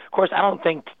easier. Of course, I don't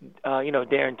think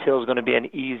Darren Till is going to be an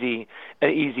easy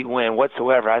win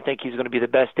whatsoever. I think he's going to be the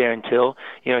best Darren Till.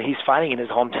 He's fighting in his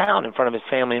hometown in front of his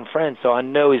family and friends, so I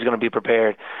know he's going to be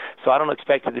prepared. So I don't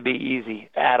expect it to be easy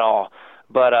at all.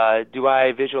 But do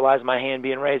I visualize my hand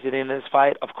being raised at the end of this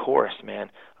fight? Of course, man.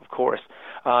 Of course.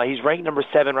 He's ranked number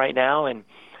 7 right now, and,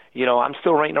 I'm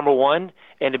still ranked number 1.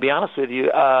 And to be honest with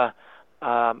you, I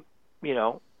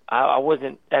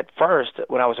wasn't at first,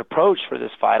 when I was approached for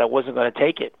this fight, I wasn't going to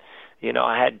take it.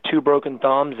 I had 2 broken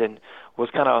thumbs and was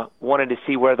kind of wanted to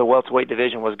see where the welterweight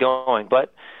division was going.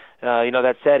 But,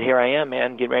 that said, here I am,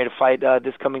 man, getting ready to fight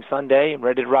this coming Sunday and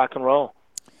ready to rock and roll.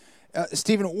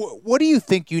 Stephen, what do you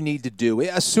think you need to do?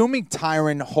 Assuming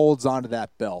Tyron holds on to that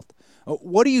belt,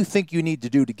 what do you think you need to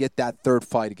do to get that third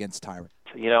fight against Tyron?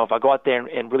 If I go out there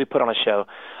and really put on a show,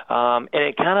 and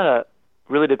it kind of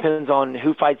really depends on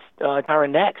who fights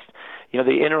Tyron next.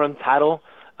 The interim title,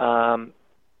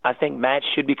 I think match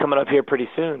should be coming up here pretty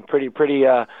soon, pretty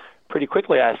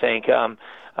quickly, I think.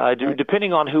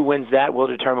 Depending on who wins that will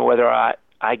determine whether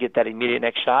I get that immediate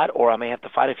next shot, or I may have to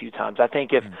fight a few times. I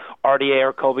think if RDA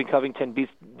or Colby Covington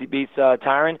beats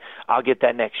Tyron, I'll get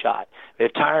that next shot.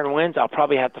 If Tyron wins, I'll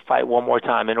probably have to fight one more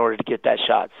time in order to get that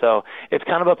shot. So it's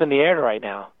kind of up in the air right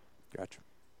now. Gotcha.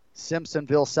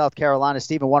 Simpsonville, South Carolina.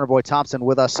 Stephen Wonderboy Thompson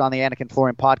with us on the Anik and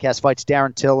Florian podcast. Fights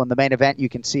Darren Till in the main event. You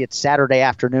can see it Saturday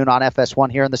afternoon on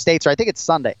FS1 here in the States, or I think it's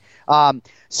Sunday.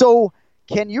 So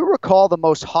can you recall the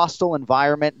most hostile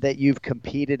environment that you've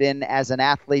competed in as an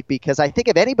athlete? Because I think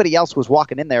if anybody else was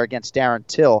walking in there against Darren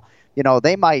Till,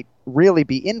 they might really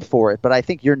be in for it. But I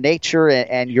think your nature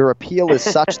and your appeal is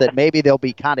such that maybe they'll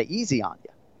be kind of easy on you.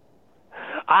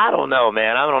 I don't know,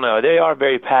 man. I don't know. They are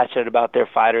very passionate about their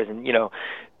fighters, and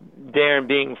Darren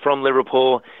being from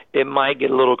Liverpool, it might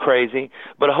get a little crazy,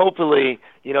 but hopefully,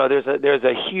 there's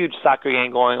a huge soccer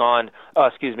game going on.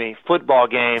 Football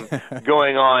game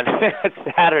going on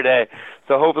Saturday.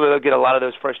 So hopefully they'll get a lot of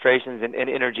those frustrations and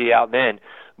energy out then.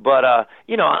 But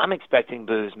I'm expecting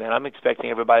boos, man. I'm expecting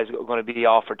everybody's going to be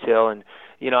all for Till, and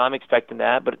I'm expecting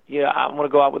that. But I'm going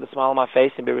to go out with a smile on my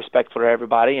face and be respectful to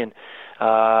everybody, and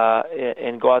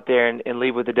go out there and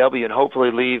leave with the W, and hopefully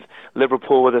leave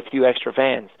Liverpool with a few extra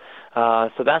fans.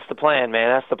 So that's the plan, man.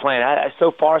 That's the plan.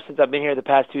 So far, since I've been here the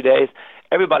past 2 days,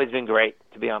 everybody's been great,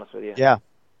 to be honest with you. Yeah.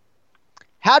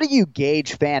 How do you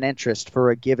gauge fan interest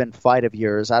for a given fight of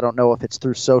yours? I don't know if it's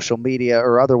through social media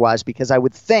or otherwise, because I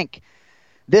would think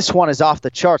this one is off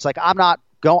the charts. Like,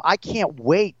 I can't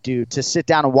wait, dude, to sit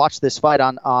down and watch this fight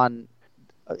on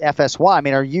FS1. I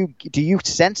mean, do you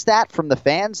sense that from the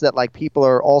fans that like people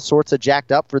are all sorts of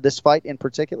jacked up for this fight in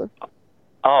particular?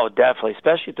 Oh, definitely,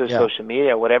 especially through social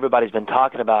media, what everybody's been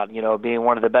talking about, being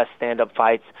one of the best stand-up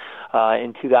fights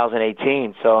in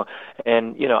 2018. So,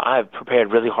 and, I've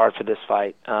prepared really hard for this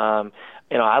fight.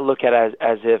 I look at it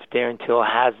as if Darren Till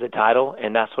has the title,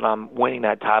 and that's what I'm winning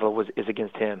that title is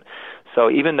against him. So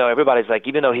even though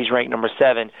even though he's ranked number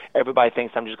 7, everybody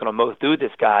thinks I'm just going to mow through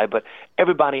this guy, but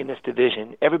everybody in this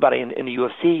division, everybody in the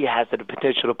UFC has the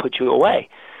potential to put you away.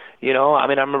 I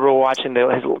remember watching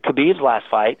Khabib's last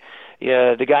fight.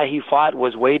 The guy he fought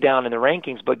was way down in the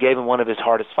rankings, but gave him one of his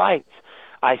hardest fights,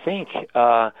 I think,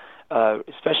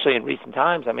 especially in recent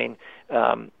times. I mean,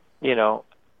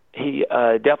 he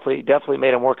definitely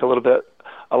made him work a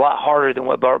lot harder than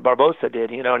what Barbosa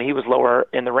did, and he was lower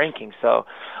in the rankings. So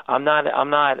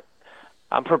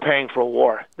I'm preparing for a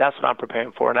war. That's what I'm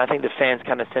preparing for, and I think the fans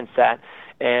kind of sense that,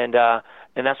 and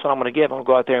that's what I'm going to give. I'm going to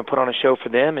go out there and put on a show for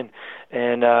them and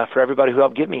for everybody who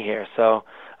helped get me here. So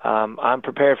I'm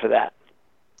prepared for that.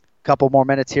 Couple more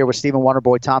minutes here with Stephen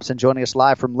Wonderboy Thompson joining us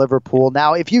live from Liverpool.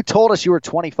 Now, if you told us you were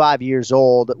 25 years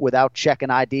old without checking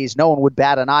IDs, no one would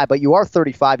bat an eye, but you are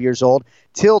 35 years old.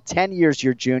 Till 10 years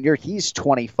your junior. He's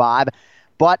 25.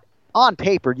 But on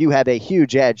paper, you have a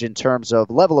huge edge in terms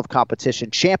of level of competition,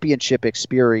 championship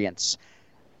experience.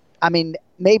 I mean,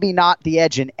 maybe not the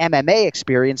edge in MMA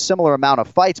experience, similar amount of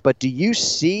fights, but do you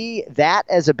see that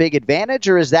as a big advantage,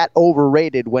 or is that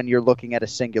overrated when you're looking at a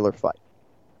singular fight?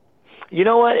 You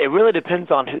know what? It really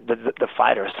depends on the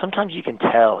fighter. Sometimes you can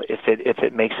tell if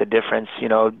it makes a difference.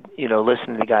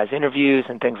 Listening to the guys' interviews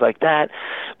and things like that.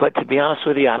 But to be honest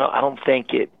with you, I don't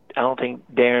think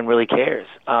Darren really cares.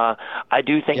 I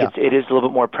do think it is a little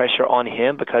bit more pressure on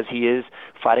him because he is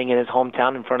fighting in his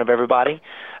hometown in front of everybody.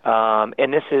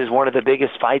 And this is one of the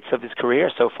biggest fights of his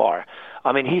career so far.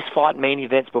 I mean, he's fought main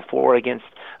events before against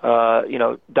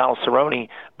Donald Cerrone,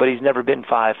 but he's never been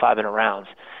five in a rounds.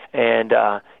 And,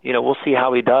 we'll see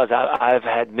how he does. I've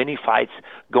had many fights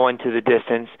going to the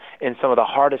distance in some of the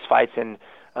hardest fights in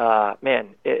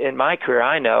my career,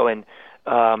 I know. And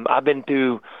I've been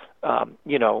through,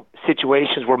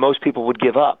 situations where most people would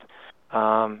give up,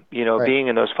 being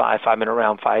in those 5-minute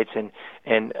round fights and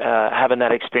having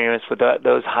that experience with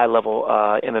those high-level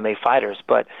MMA fighters.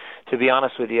 But to be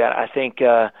honest with you, I think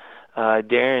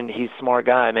Darren, he's a smart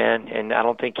guy, man, and I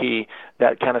don't think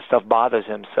that kind of stuff bothers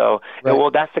him. So,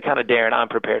 that's the kind of Darren I'm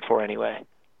prepared for anyway.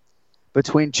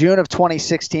 Between June of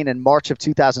 2016 and March of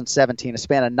 2017, a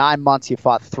span of 9 months, you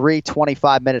fought 3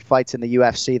 25-minute fights in the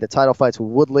UFC. The title fights with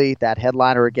Woodley, that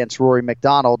headliner against Rory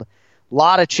McDonald. A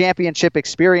lot of championship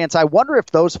experience. I wonder if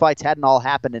those fights hadn't all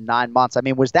happened in 9 months. I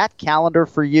mean, was that calendar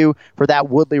for you for that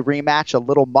Woodley rematch a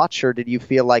little much, or did you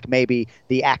feel like maybe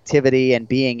the activity and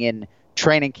being in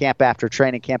training camp after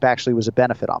training camp actually was a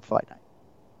benefit on fight night?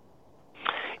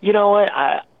 You know what?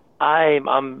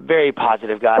 I'm very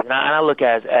positive, guys, and I look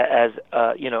at as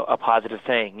a positive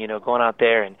thing. Going out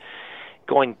there and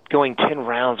going 10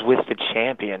 rounds with the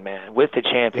champion, man, with the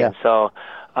champion. Yeah. So,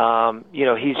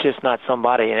 he's just not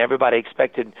somebody, and everybody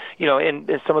expected.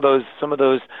 And some of those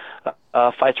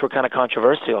fights were kind of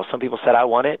controversial. Some people said I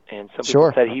won it, and some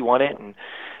people said he won it, and.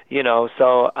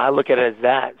 So I look at it as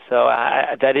that. So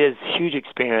that is huge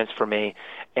experience for me,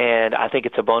 and I think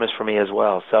it's a bonus for me as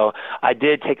well. So I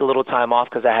did take a little time off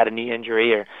because I had a knee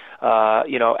injury, or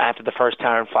after the first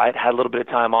Tyron fight, had a little bit of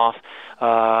time off,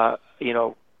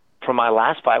 from my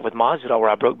last fight with Masvidal where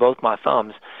I broke both my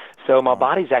thumbs. So my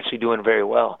body's actually doing very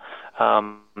well.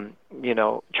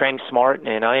 Training smart,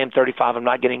 and I am 35. I'm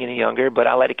not getting any younger, but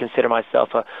I like to consider myself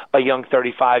a young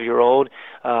 35-year-old.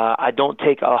 I don't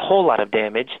take a whole lot of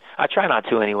damage. I try not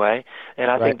to anyway, and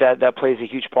I think that plays a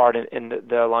huge part in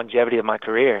the longevity of my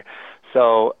career.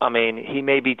 So, I mean, he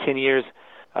may be 10 years.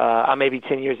 I may be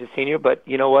 10 years a senior, but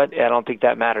you know what? I don't think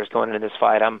that matters going into this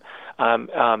fight. I'm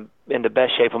in the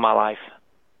best shape of my life.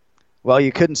 Well,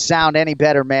 you couldn't sound any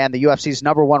better, man. The UFC's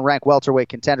 #1 ranked welterweight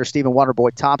contender, Stephen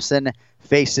Wonderboy Thompson,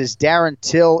 faces Darren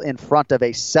Till in front of a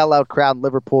sellout crowd in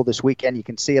Liverpool this weekend. You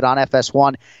can see it on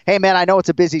FS1. Hey, man, I know it's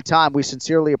a busy time. We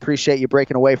sincerely appreciate you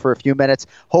breaking away for a few minutes.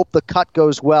 Hope the cut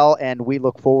goes well, and we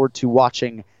look forward to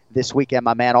watching this weekend,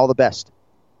 my man. All the best.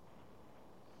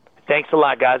 Thanks a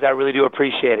lot, guys. I really do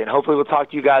appreciate it. Hopefully we'll talk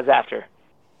to you guys after.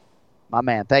 My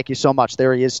man, thank you so much.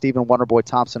 There he is, Stephen Wonderboy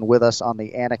Thompson, with us on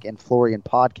the Anik and Florian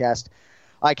podcast.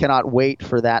 I cannot wait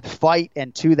for that fight,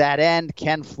 and to that end,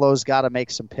 Ken Flo's got to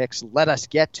make some picks. Let us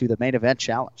get to the main event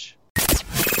challenge.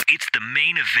 It's the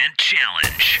main event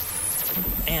challenge.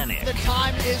 Anik. The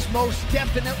time is most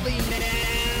definitely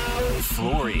now.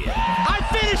 Florian. I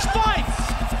finish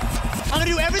fights! I'm going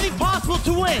to do everything possible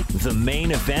to win. The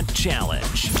Main Event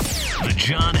Challenge. The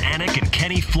John Anik and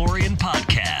Kenny Florian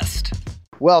Podcast.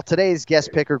 Well, today's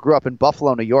guest picker grew up in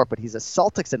Buffalo, New York, but he's a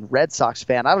Celtics and Red Sox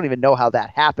fan. I don't even know how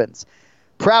that happens.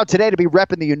 Proud today to be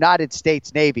repping the United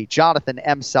States Navy. Jonathan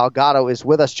M. Salgado is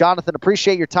with us. Jonathan,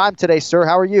 appreciate your time today, sir.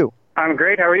 How are you? I'm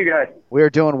great. How are you guys? We're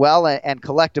doing well, and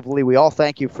collectively, we all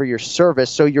thank you for your service.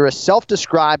 So you're a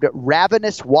self-described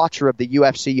ravenous watcher of the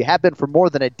UFC. You have been for more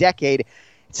than a decade.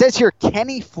 It says here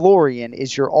Kenny Florian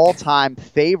is your all-time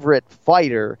favorite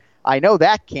fighter. I know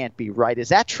that can't be right. Is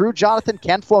that true, Jonathan?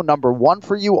 Ken Flo, number one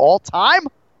for you all time?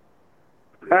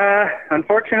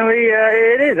 Unfortunately,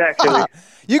 it is actually.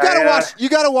 You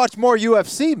gotta watch more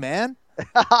UFC, man.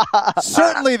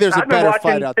 Certainly, there's a better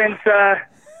fight out there. I've been watching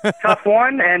since Tough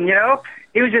One, and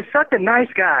he was just such a nice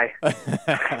guy.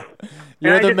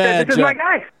 You're the man, This is my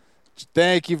guy.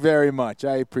 Thank you very much.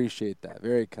 I appreciate that.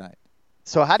 Very kind.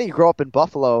 So, how do you grow up in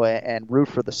Buffalo and root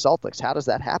for the Celtics? How does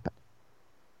that happen?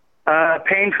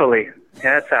 Painfully.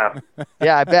 Yeah, that's how.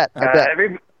 Yeah, I bet.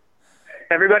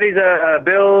 Everybody's a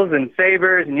Bills and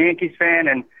Sabres and Yankees fan,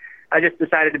 and I just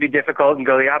decided to be difficult and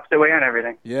go the opposite way on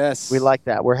everything. Yes. We like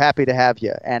that. We're happy to have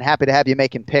you, and happy to have you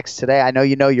making picks today. I know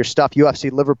you know your stuff.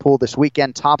 UFC Liverpool this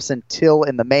weekend. Thompson Till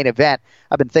in the main event.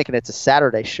 I've been thinking it's a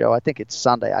Saturday show. I think it's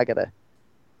Sunday. I got to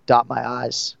dot my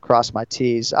I's, cross my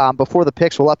T's. Before the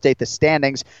picks, we'll update the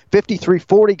standings.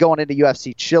 53-40 going into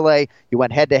UFC Chile. You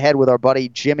went head-to-head with our buddy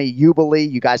Jimmy Ubeli.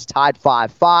 You guys tied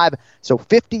 5-5. So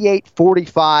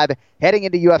 58-45 heading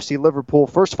into UFC Liverpool.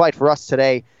 First fight for us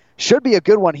today. Should be a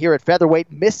good one here at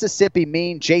featherweight. Mississippi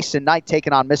Mean Jason Knight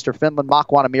taking on Mr. Finland,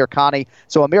 Makwan Amirkhani.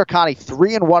 So Amirkhani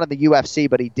 3-1 in the UFC,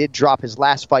 but he did drop his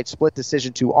last fight, split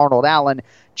decision to Arnold Allen.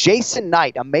 Jason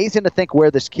Knight, amazing to think where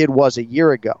this kid was a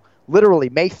year ago. Literally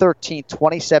May 13th,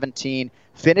 2017,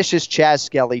 finishes Chaz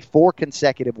Skelly, 4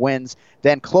 consecutive wins,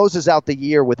 then closes out the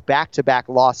year with back-to-back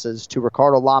losses to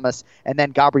Ricardo Lamas and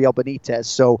then Gabriel Benitez.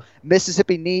 So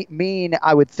Mississippi Mean,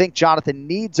 I would think, Jonathan,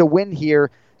 needs a win here.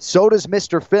 So does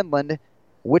Mr. Finland.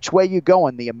 Which way you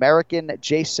going, the American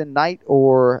Jason Knight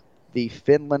or the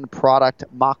Finland product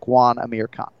Makwan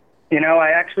Amirkhani?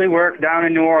 I actually work down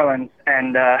in New Orleans,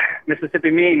 and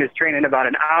Mississippi Mean is training about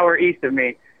an hour east of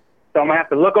me. So I'm going to have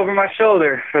to look over my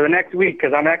shoulder for the next week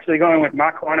because I'm actually going with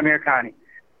Makwan Amirkhani.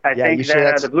 I think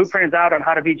that the blueprint is out on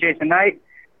how to beat Jason Knight.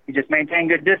 He just maintains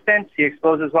good distance. He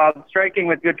exposes wild striking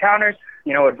with good counters.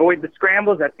 Avoid the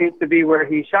scrambles. That seems to be where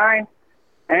he shines.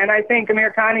 And I think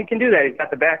Amirkhani can do that. He's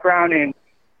got the background in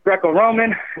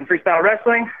Greco-Roman and freestyle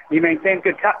wrestling. He maintains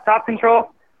good top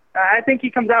control. I think he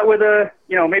comes out with a,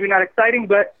 maybe not exciting,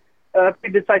 but a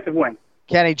pretty decisive win.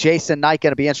 Kenny, Jason Knight,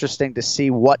 going to be interesting to see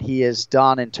what he has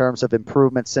done in terms of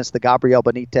improvement since the Gabriel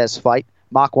Benitez fight.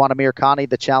 Makwan Amirkhani,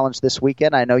 the challenge this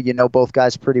weekend. I know you know both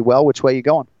guys pretty well. Which way are you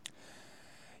going?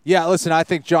 Yeah, listen, I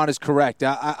think John is correct.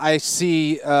 I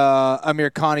see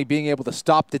Amirkhani being able to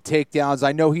stop the takedowns.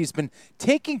 I know he's been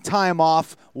taking time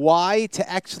off. Why? To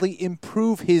actually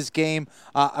improve his game.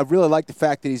 I really like the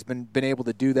fact that he's been able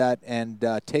to do that and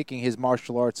taking his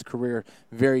martial arts career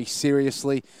very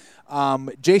seriously.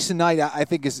 Jason Knight, I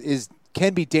think,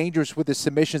 can be dangerous with his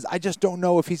submissions. I just don't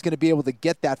know if he's going to be able to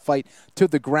get that fight to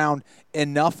the ground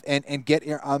enough and get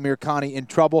Amirkhani in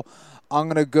trouble. I'm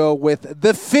going to go with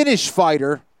the Finnish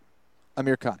fighter,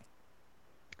 Amirkhani.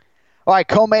 All right,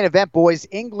 co-main event, boys.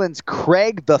 England's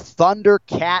Craig the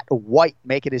Thundercat White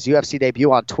making his UFC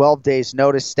debut on 12 days'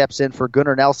 notice. Steps in for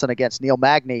Gunnar Nelson against Neil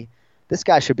Magny. This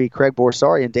guy should be Craig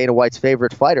Borsari, Dana White's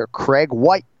favorite fighter, Craig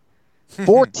White.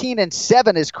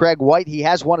 14-7 is Craig White. He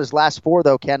has won his last 4,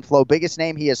 though, Ken Flo. Biggest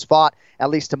name he has fought, at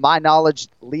least to my knowledge,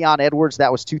 Leon Edwards.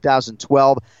 That was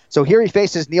 2012. So here he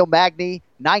faces Neil Magny.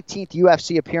 19th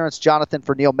UFC appearance, Jonathan,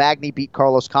 for Neil Magny. Beat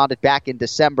Carlos Condit back in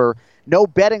December. No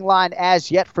betting line as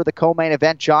yet for the co-main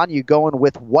event. John, you going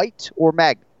with White or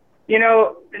Magny?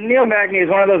 Neil Magny is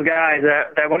one of those guys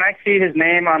that when I see his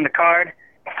name on the card,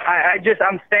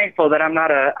 I'm thankful that I'm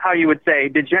not a, how you would say,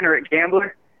 degenerate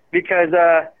gambler because,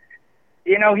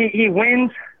 he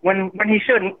wins when he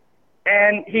shouldn't,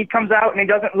 and he comes out and he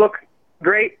doesn't look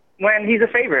great when he's a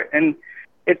favorite, and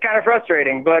it's kind of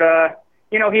frustrating. But,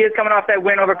 he is coming off that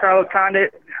win over Carlos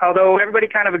Condit, although everybody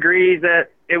kind of agrees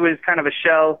that it was kind of a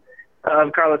shell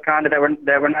of Carlos Condit that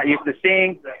we're not used to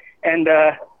seeing. And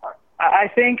I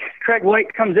think Craig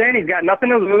White comes in. He's got nothing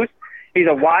to lose. He's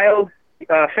a wild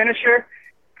finisher,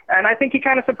 and I think he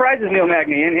kind of surprises Neil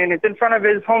Magny, and it's in front of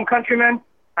his home countrymen.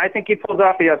 I think he pulls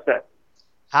off the upset.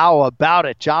 How about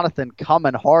it? Jonathan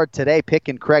coming hard today,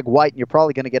 picking Craig White, and you're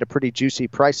probably going to get a pretty juicy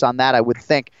price on that, I would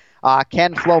think.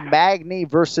 Ken Flo, Magny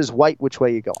versus White, which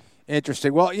way you going?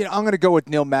 Interesting. Well, I'm going to go with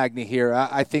Neil Magny here.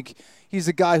 I think he's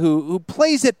a guy who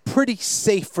plays it pretty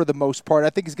safe for the most part.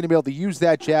 I think he's going to be able to use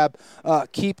that jab,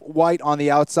 keep White on the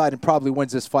outside, and probably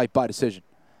wins this fight by decision.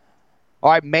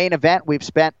 All right, main event. We've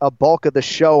spent a bulk of the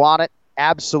show on it.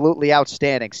 Absolutely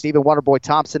outstanding. Stephen Wonderboy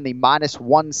Thompson, the minus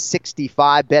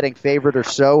 165 betting favorite or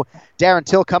so. Darren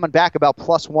Till coming back about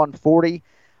plus 140.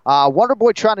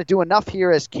 Wonderboy trying to do enough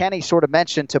here, as Kenny sort of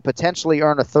mentioned, to potentially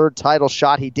earn a third title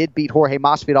shot. He did beat Jorge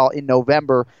Masvidal in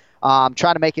November. Trying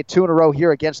to make it 2 in a row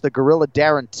here against the gorilla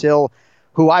Darren Till,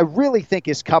 who I really think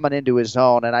is coming into his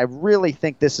own, and I really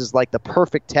think this is like the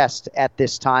perfect test at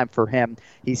this time for him.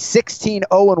 He's 16-0-1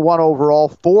 overall,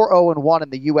 4-0-1 in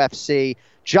the UFC.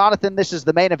 Jonathan, this is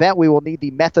the main event. We will need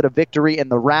the method of victory in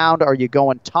the round. Are you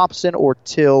going Thompson or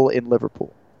Till in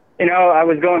Liverpool? You know, I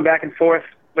was going back and forth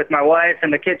with my wife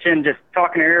in the kitchen, just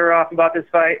talking her ear off about this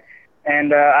fight,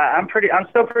 and I'm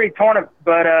still pretty torn.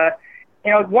 But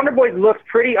you know, Wonderboy looks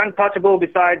pretty untouchable.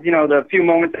 Besides, you know, the few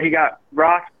moments that he got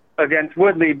rocked against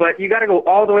Woodley, but you got to go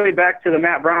all the way back to the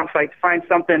Matt Brown fight to find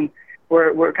something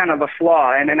where kind of a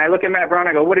flaw. And I look at Matt Brown,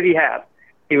 I go, what did he have?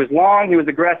 He was long, he was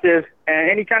aggressive,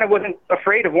 and he kind of wasn't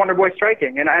afraid of Wonderboy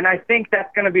striking. And I think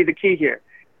that's going to be the key here.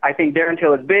 I think Darren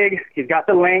Till is big, he's got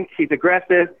the length, he's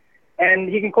aggressive, and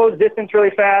he can close distance really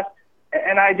fast.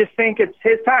 And I just think it's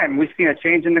his time. We've seen a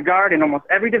change in the guard in almost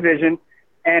every division,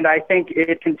 and I think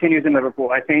it continues in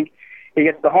Liverpool. I think he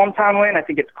gets the hometown win. I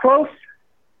think it's close,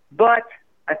 but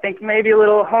I think maybe a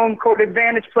little home court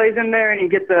advantage plays in there, and he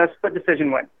gets a split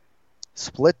decision win.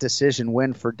 Split decision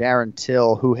win for Darren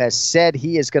Till, who has said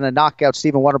he is going to knock out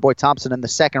Stephen Wonderboy Thompson in the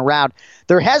second round.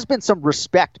 There has been some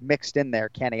respect mixed in there,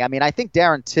 Kenny. I mean, I think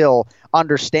Darren Till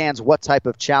understands what type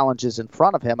of challenge is in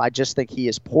front of him. I just think he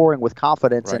is pouring with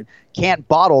confidence and can't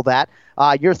bottle that.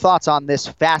 Your thoughts on this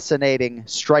fascinating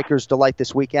Strikers Delight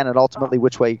this weekend, and ultimately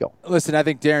which way you go? Listen, I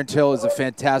think Darren Till is a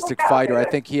fantastic fighter. I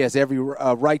think he has every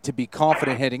right to be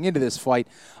confident heading into this fight.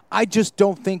 I just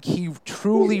don't think he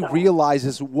truly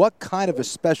realizes what kind of a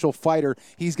special fighter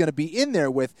he's going to be in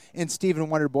there with in Stephen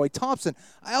Wonderboy Thompson.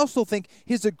 I also think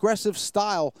his aggressive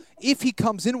style, if he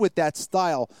comes in with that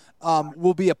style,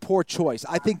 will be a poor choice.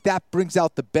 I think that brings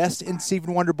out the best in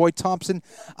Stephen Wonderboy Thompson.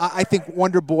 I think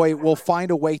Wonderboy will find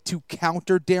a way to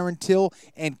counter Darren Till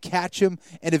and catch him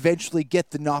and eventually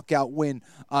get the knockout win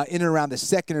in and around the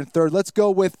second and third. Let's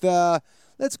go with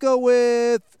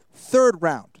third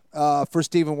round. For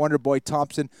Stephen Wonderboy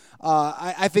Thompson.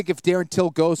 I think if Darren Till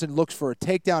goes and looks for a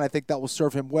takedown, I think that will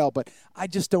serve him well, but I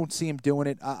just don't see him doing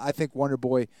it. I think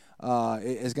Wonderboy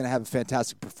is going to have a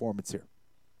fantastic performance here.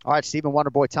 All right, Stephen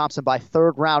Wonderboy Thompson by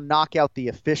third round knockout, the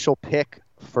official pick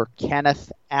for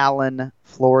Kenneth Allen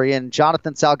Florian.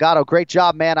 Jonathan Salgado, great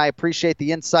job, man. I appreciate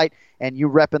the insight, and you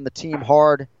repping the team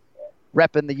hard,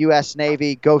 repping the U.S.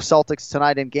 Navy. Go Celtics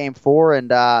tonight in Game 4,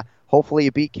 and hopefully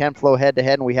you beat Ken Flo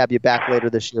head-to-head, and we have you back later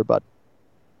this year, bud.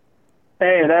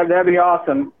 Hey, that'd be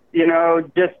awesome. You know,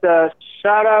 just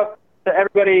shout out to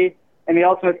everybody in the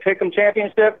Ultimate Pick'em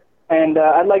Championship, and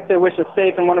I'd like to wish a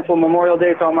safe and wonderful Memorial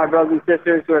Day to all my brothers and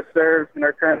sisters who have served and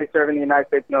are currently serving the United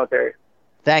States military.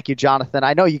 Thank you, Jonathan.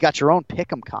 I know you got your own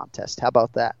Pick'em contest. How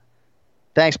about that?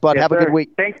 Thanks, bud. Yes, have sir. a good week.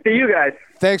 Thanks to you guys.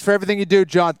 Thanks for everything you do,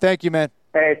 John. Thank you, man.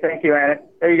 Hey, thank you, man.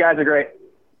 Hey, you guys are great.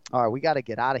 All right, we got to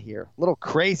get out of here. A little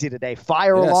crazy today.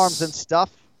 Fire alarms and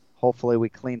stuff. Hopefully we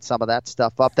clean some of that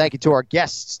stuff up. Thank you to our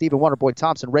guests, Stephen Wonderboy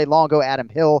Thompson, Ray Longo, Adam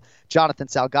Hill, Jonathan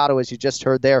Salgado, as you just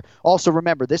heard there. Also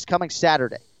remember, this coming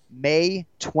Saturday, May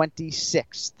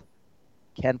 26th,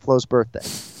 Ken Flo's birthday.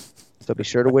 So be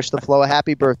sure to wish the Flo a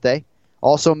happy birthday.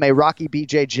 Also, May Rocky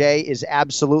BJJ is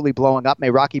absolutely blowing up.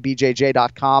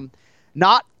 MayRockyBJJ.com.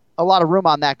 Not a lot of room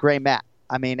on that gray mat.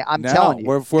 I mean, I'm telling you,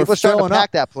 we're people are starting to pack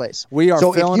up. that place. We are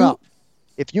filling up.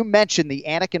 If you mention the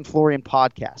Anik and Florian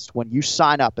podcast when you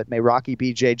sign up at May Rocky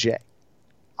BJJ,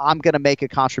 I'm going to make a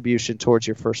contribution towards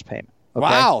your first payment. Okay?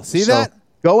 Wow, see that?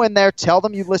 Go in there, tell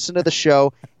them you listen to the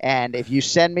show, and if you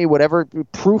send me whatever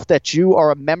proof that you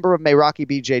are a member of May Rocky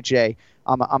BJJ,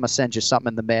 I'm going to send you something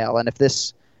in the mail. And if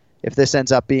this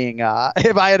ends up being,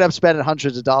 if I end up spending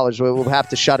hundreds of dollars, we'll have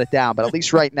to shut it down. But at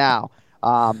least right now,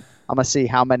 I'm going to see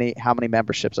how many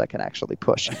memberships I can actually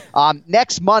push.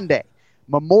 Next Monday,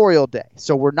 Memorial Day.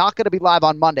 So we're not going to be live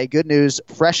on Monday. Good news,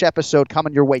 fresh episode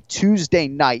coming your way Tuesday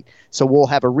night. So we'll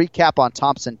have a recap on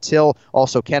Thompson Till.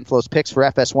 Also, Ken Flo's picks for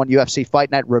FS1 UFC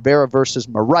Fight Night, Rivera versus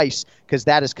Moraes, because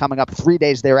that is coming up 3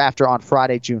 days thereafter on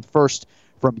Friday, June 1st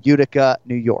from Utica,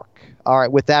 New York. All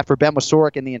right, with that, for Ben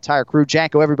Wasorick and the entire crew,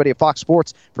 Janko, everybody at Fox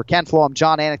Sports, for Ken Flo, I'm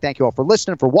John Anik. Thank you all for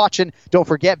listening, for watching. Don't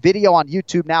forget, video on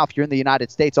YouTube now if you're in the United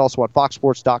States, also on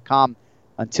foxsports.com.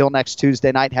 Until next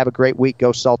Tuesday night, have a great week.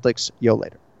 Go Celtics. Yo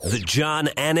later. The John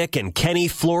Anik and Kenny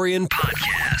Florian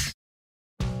Podcast.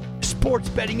 Sports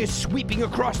betting is sweeping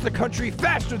across the country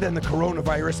faster than the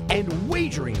coronavirus, and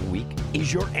Wagering Week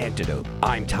is your antidote.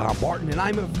 I'm Tom Barton, and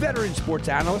I'm a veteran sports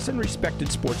analyst and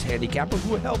respected sports handicapper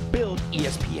who helped build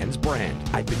ESPN's brand.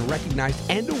 I've been recognized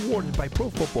and awarded by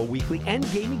Pro Football Weekly and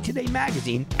Gaming Today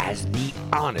magazine as the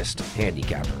honest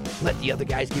handicapper. Let the other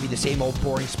guys give you the same old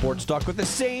boring sports talk with the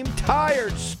same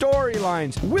tired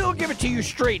storylines. We'll give it to you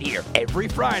straight here every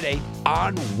Friday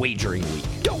on Wagering Week.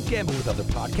 Don't gamble with other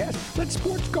podcasts. Let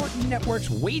Sports Garden Network's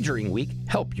Wagering Week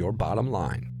help your bottom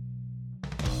line.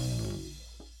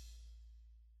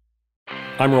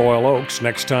 I'm Royal Oakes.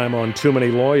 Next time on Too Many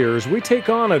Lawyers, we take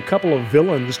on a couple of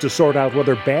villains to sort out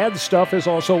whether bad stuff is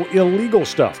also illegal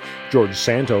stuff. George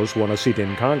Santos won a seat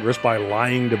in Congress by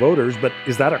lying to voters, but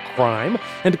is that a crime?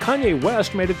 And Kanye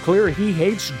West made it clear he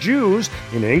hates Jews.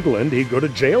 In England, he'd go to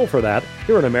jail for that.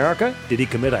 Here in America, did he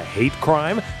commit a hate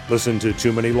crime? Listen to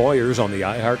Too Many Lawyers on the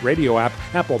iHeartRadio app,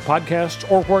 Apple Podcasts,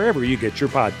 or wherever you get your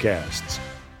podcasts.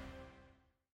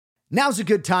 Now's a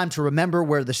good time to remember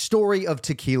where the story of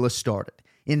tequila started.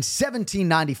 In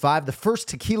 1795, the first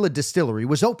tequila distillery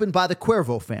was opened by the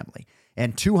Cuervo family,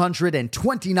 and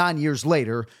 229 years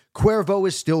later, Cuervo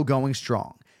is still going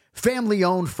strong.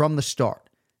 Family-owned from the start.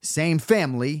 Same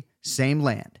family, same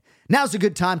land. Now's a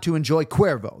good time to enjoy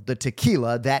Cuervo, the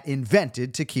tequila that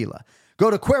invented tequila.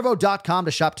 Go to Cuervo.com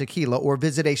to shop tequila or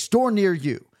visit a store near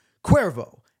you.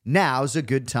 Cuervo, now's a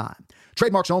good time.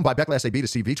 Trademarks owned by Beckless AB to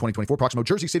CV 2024, Proximo,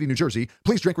 Jersey City, New Jersey.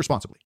 Please drink responsibly.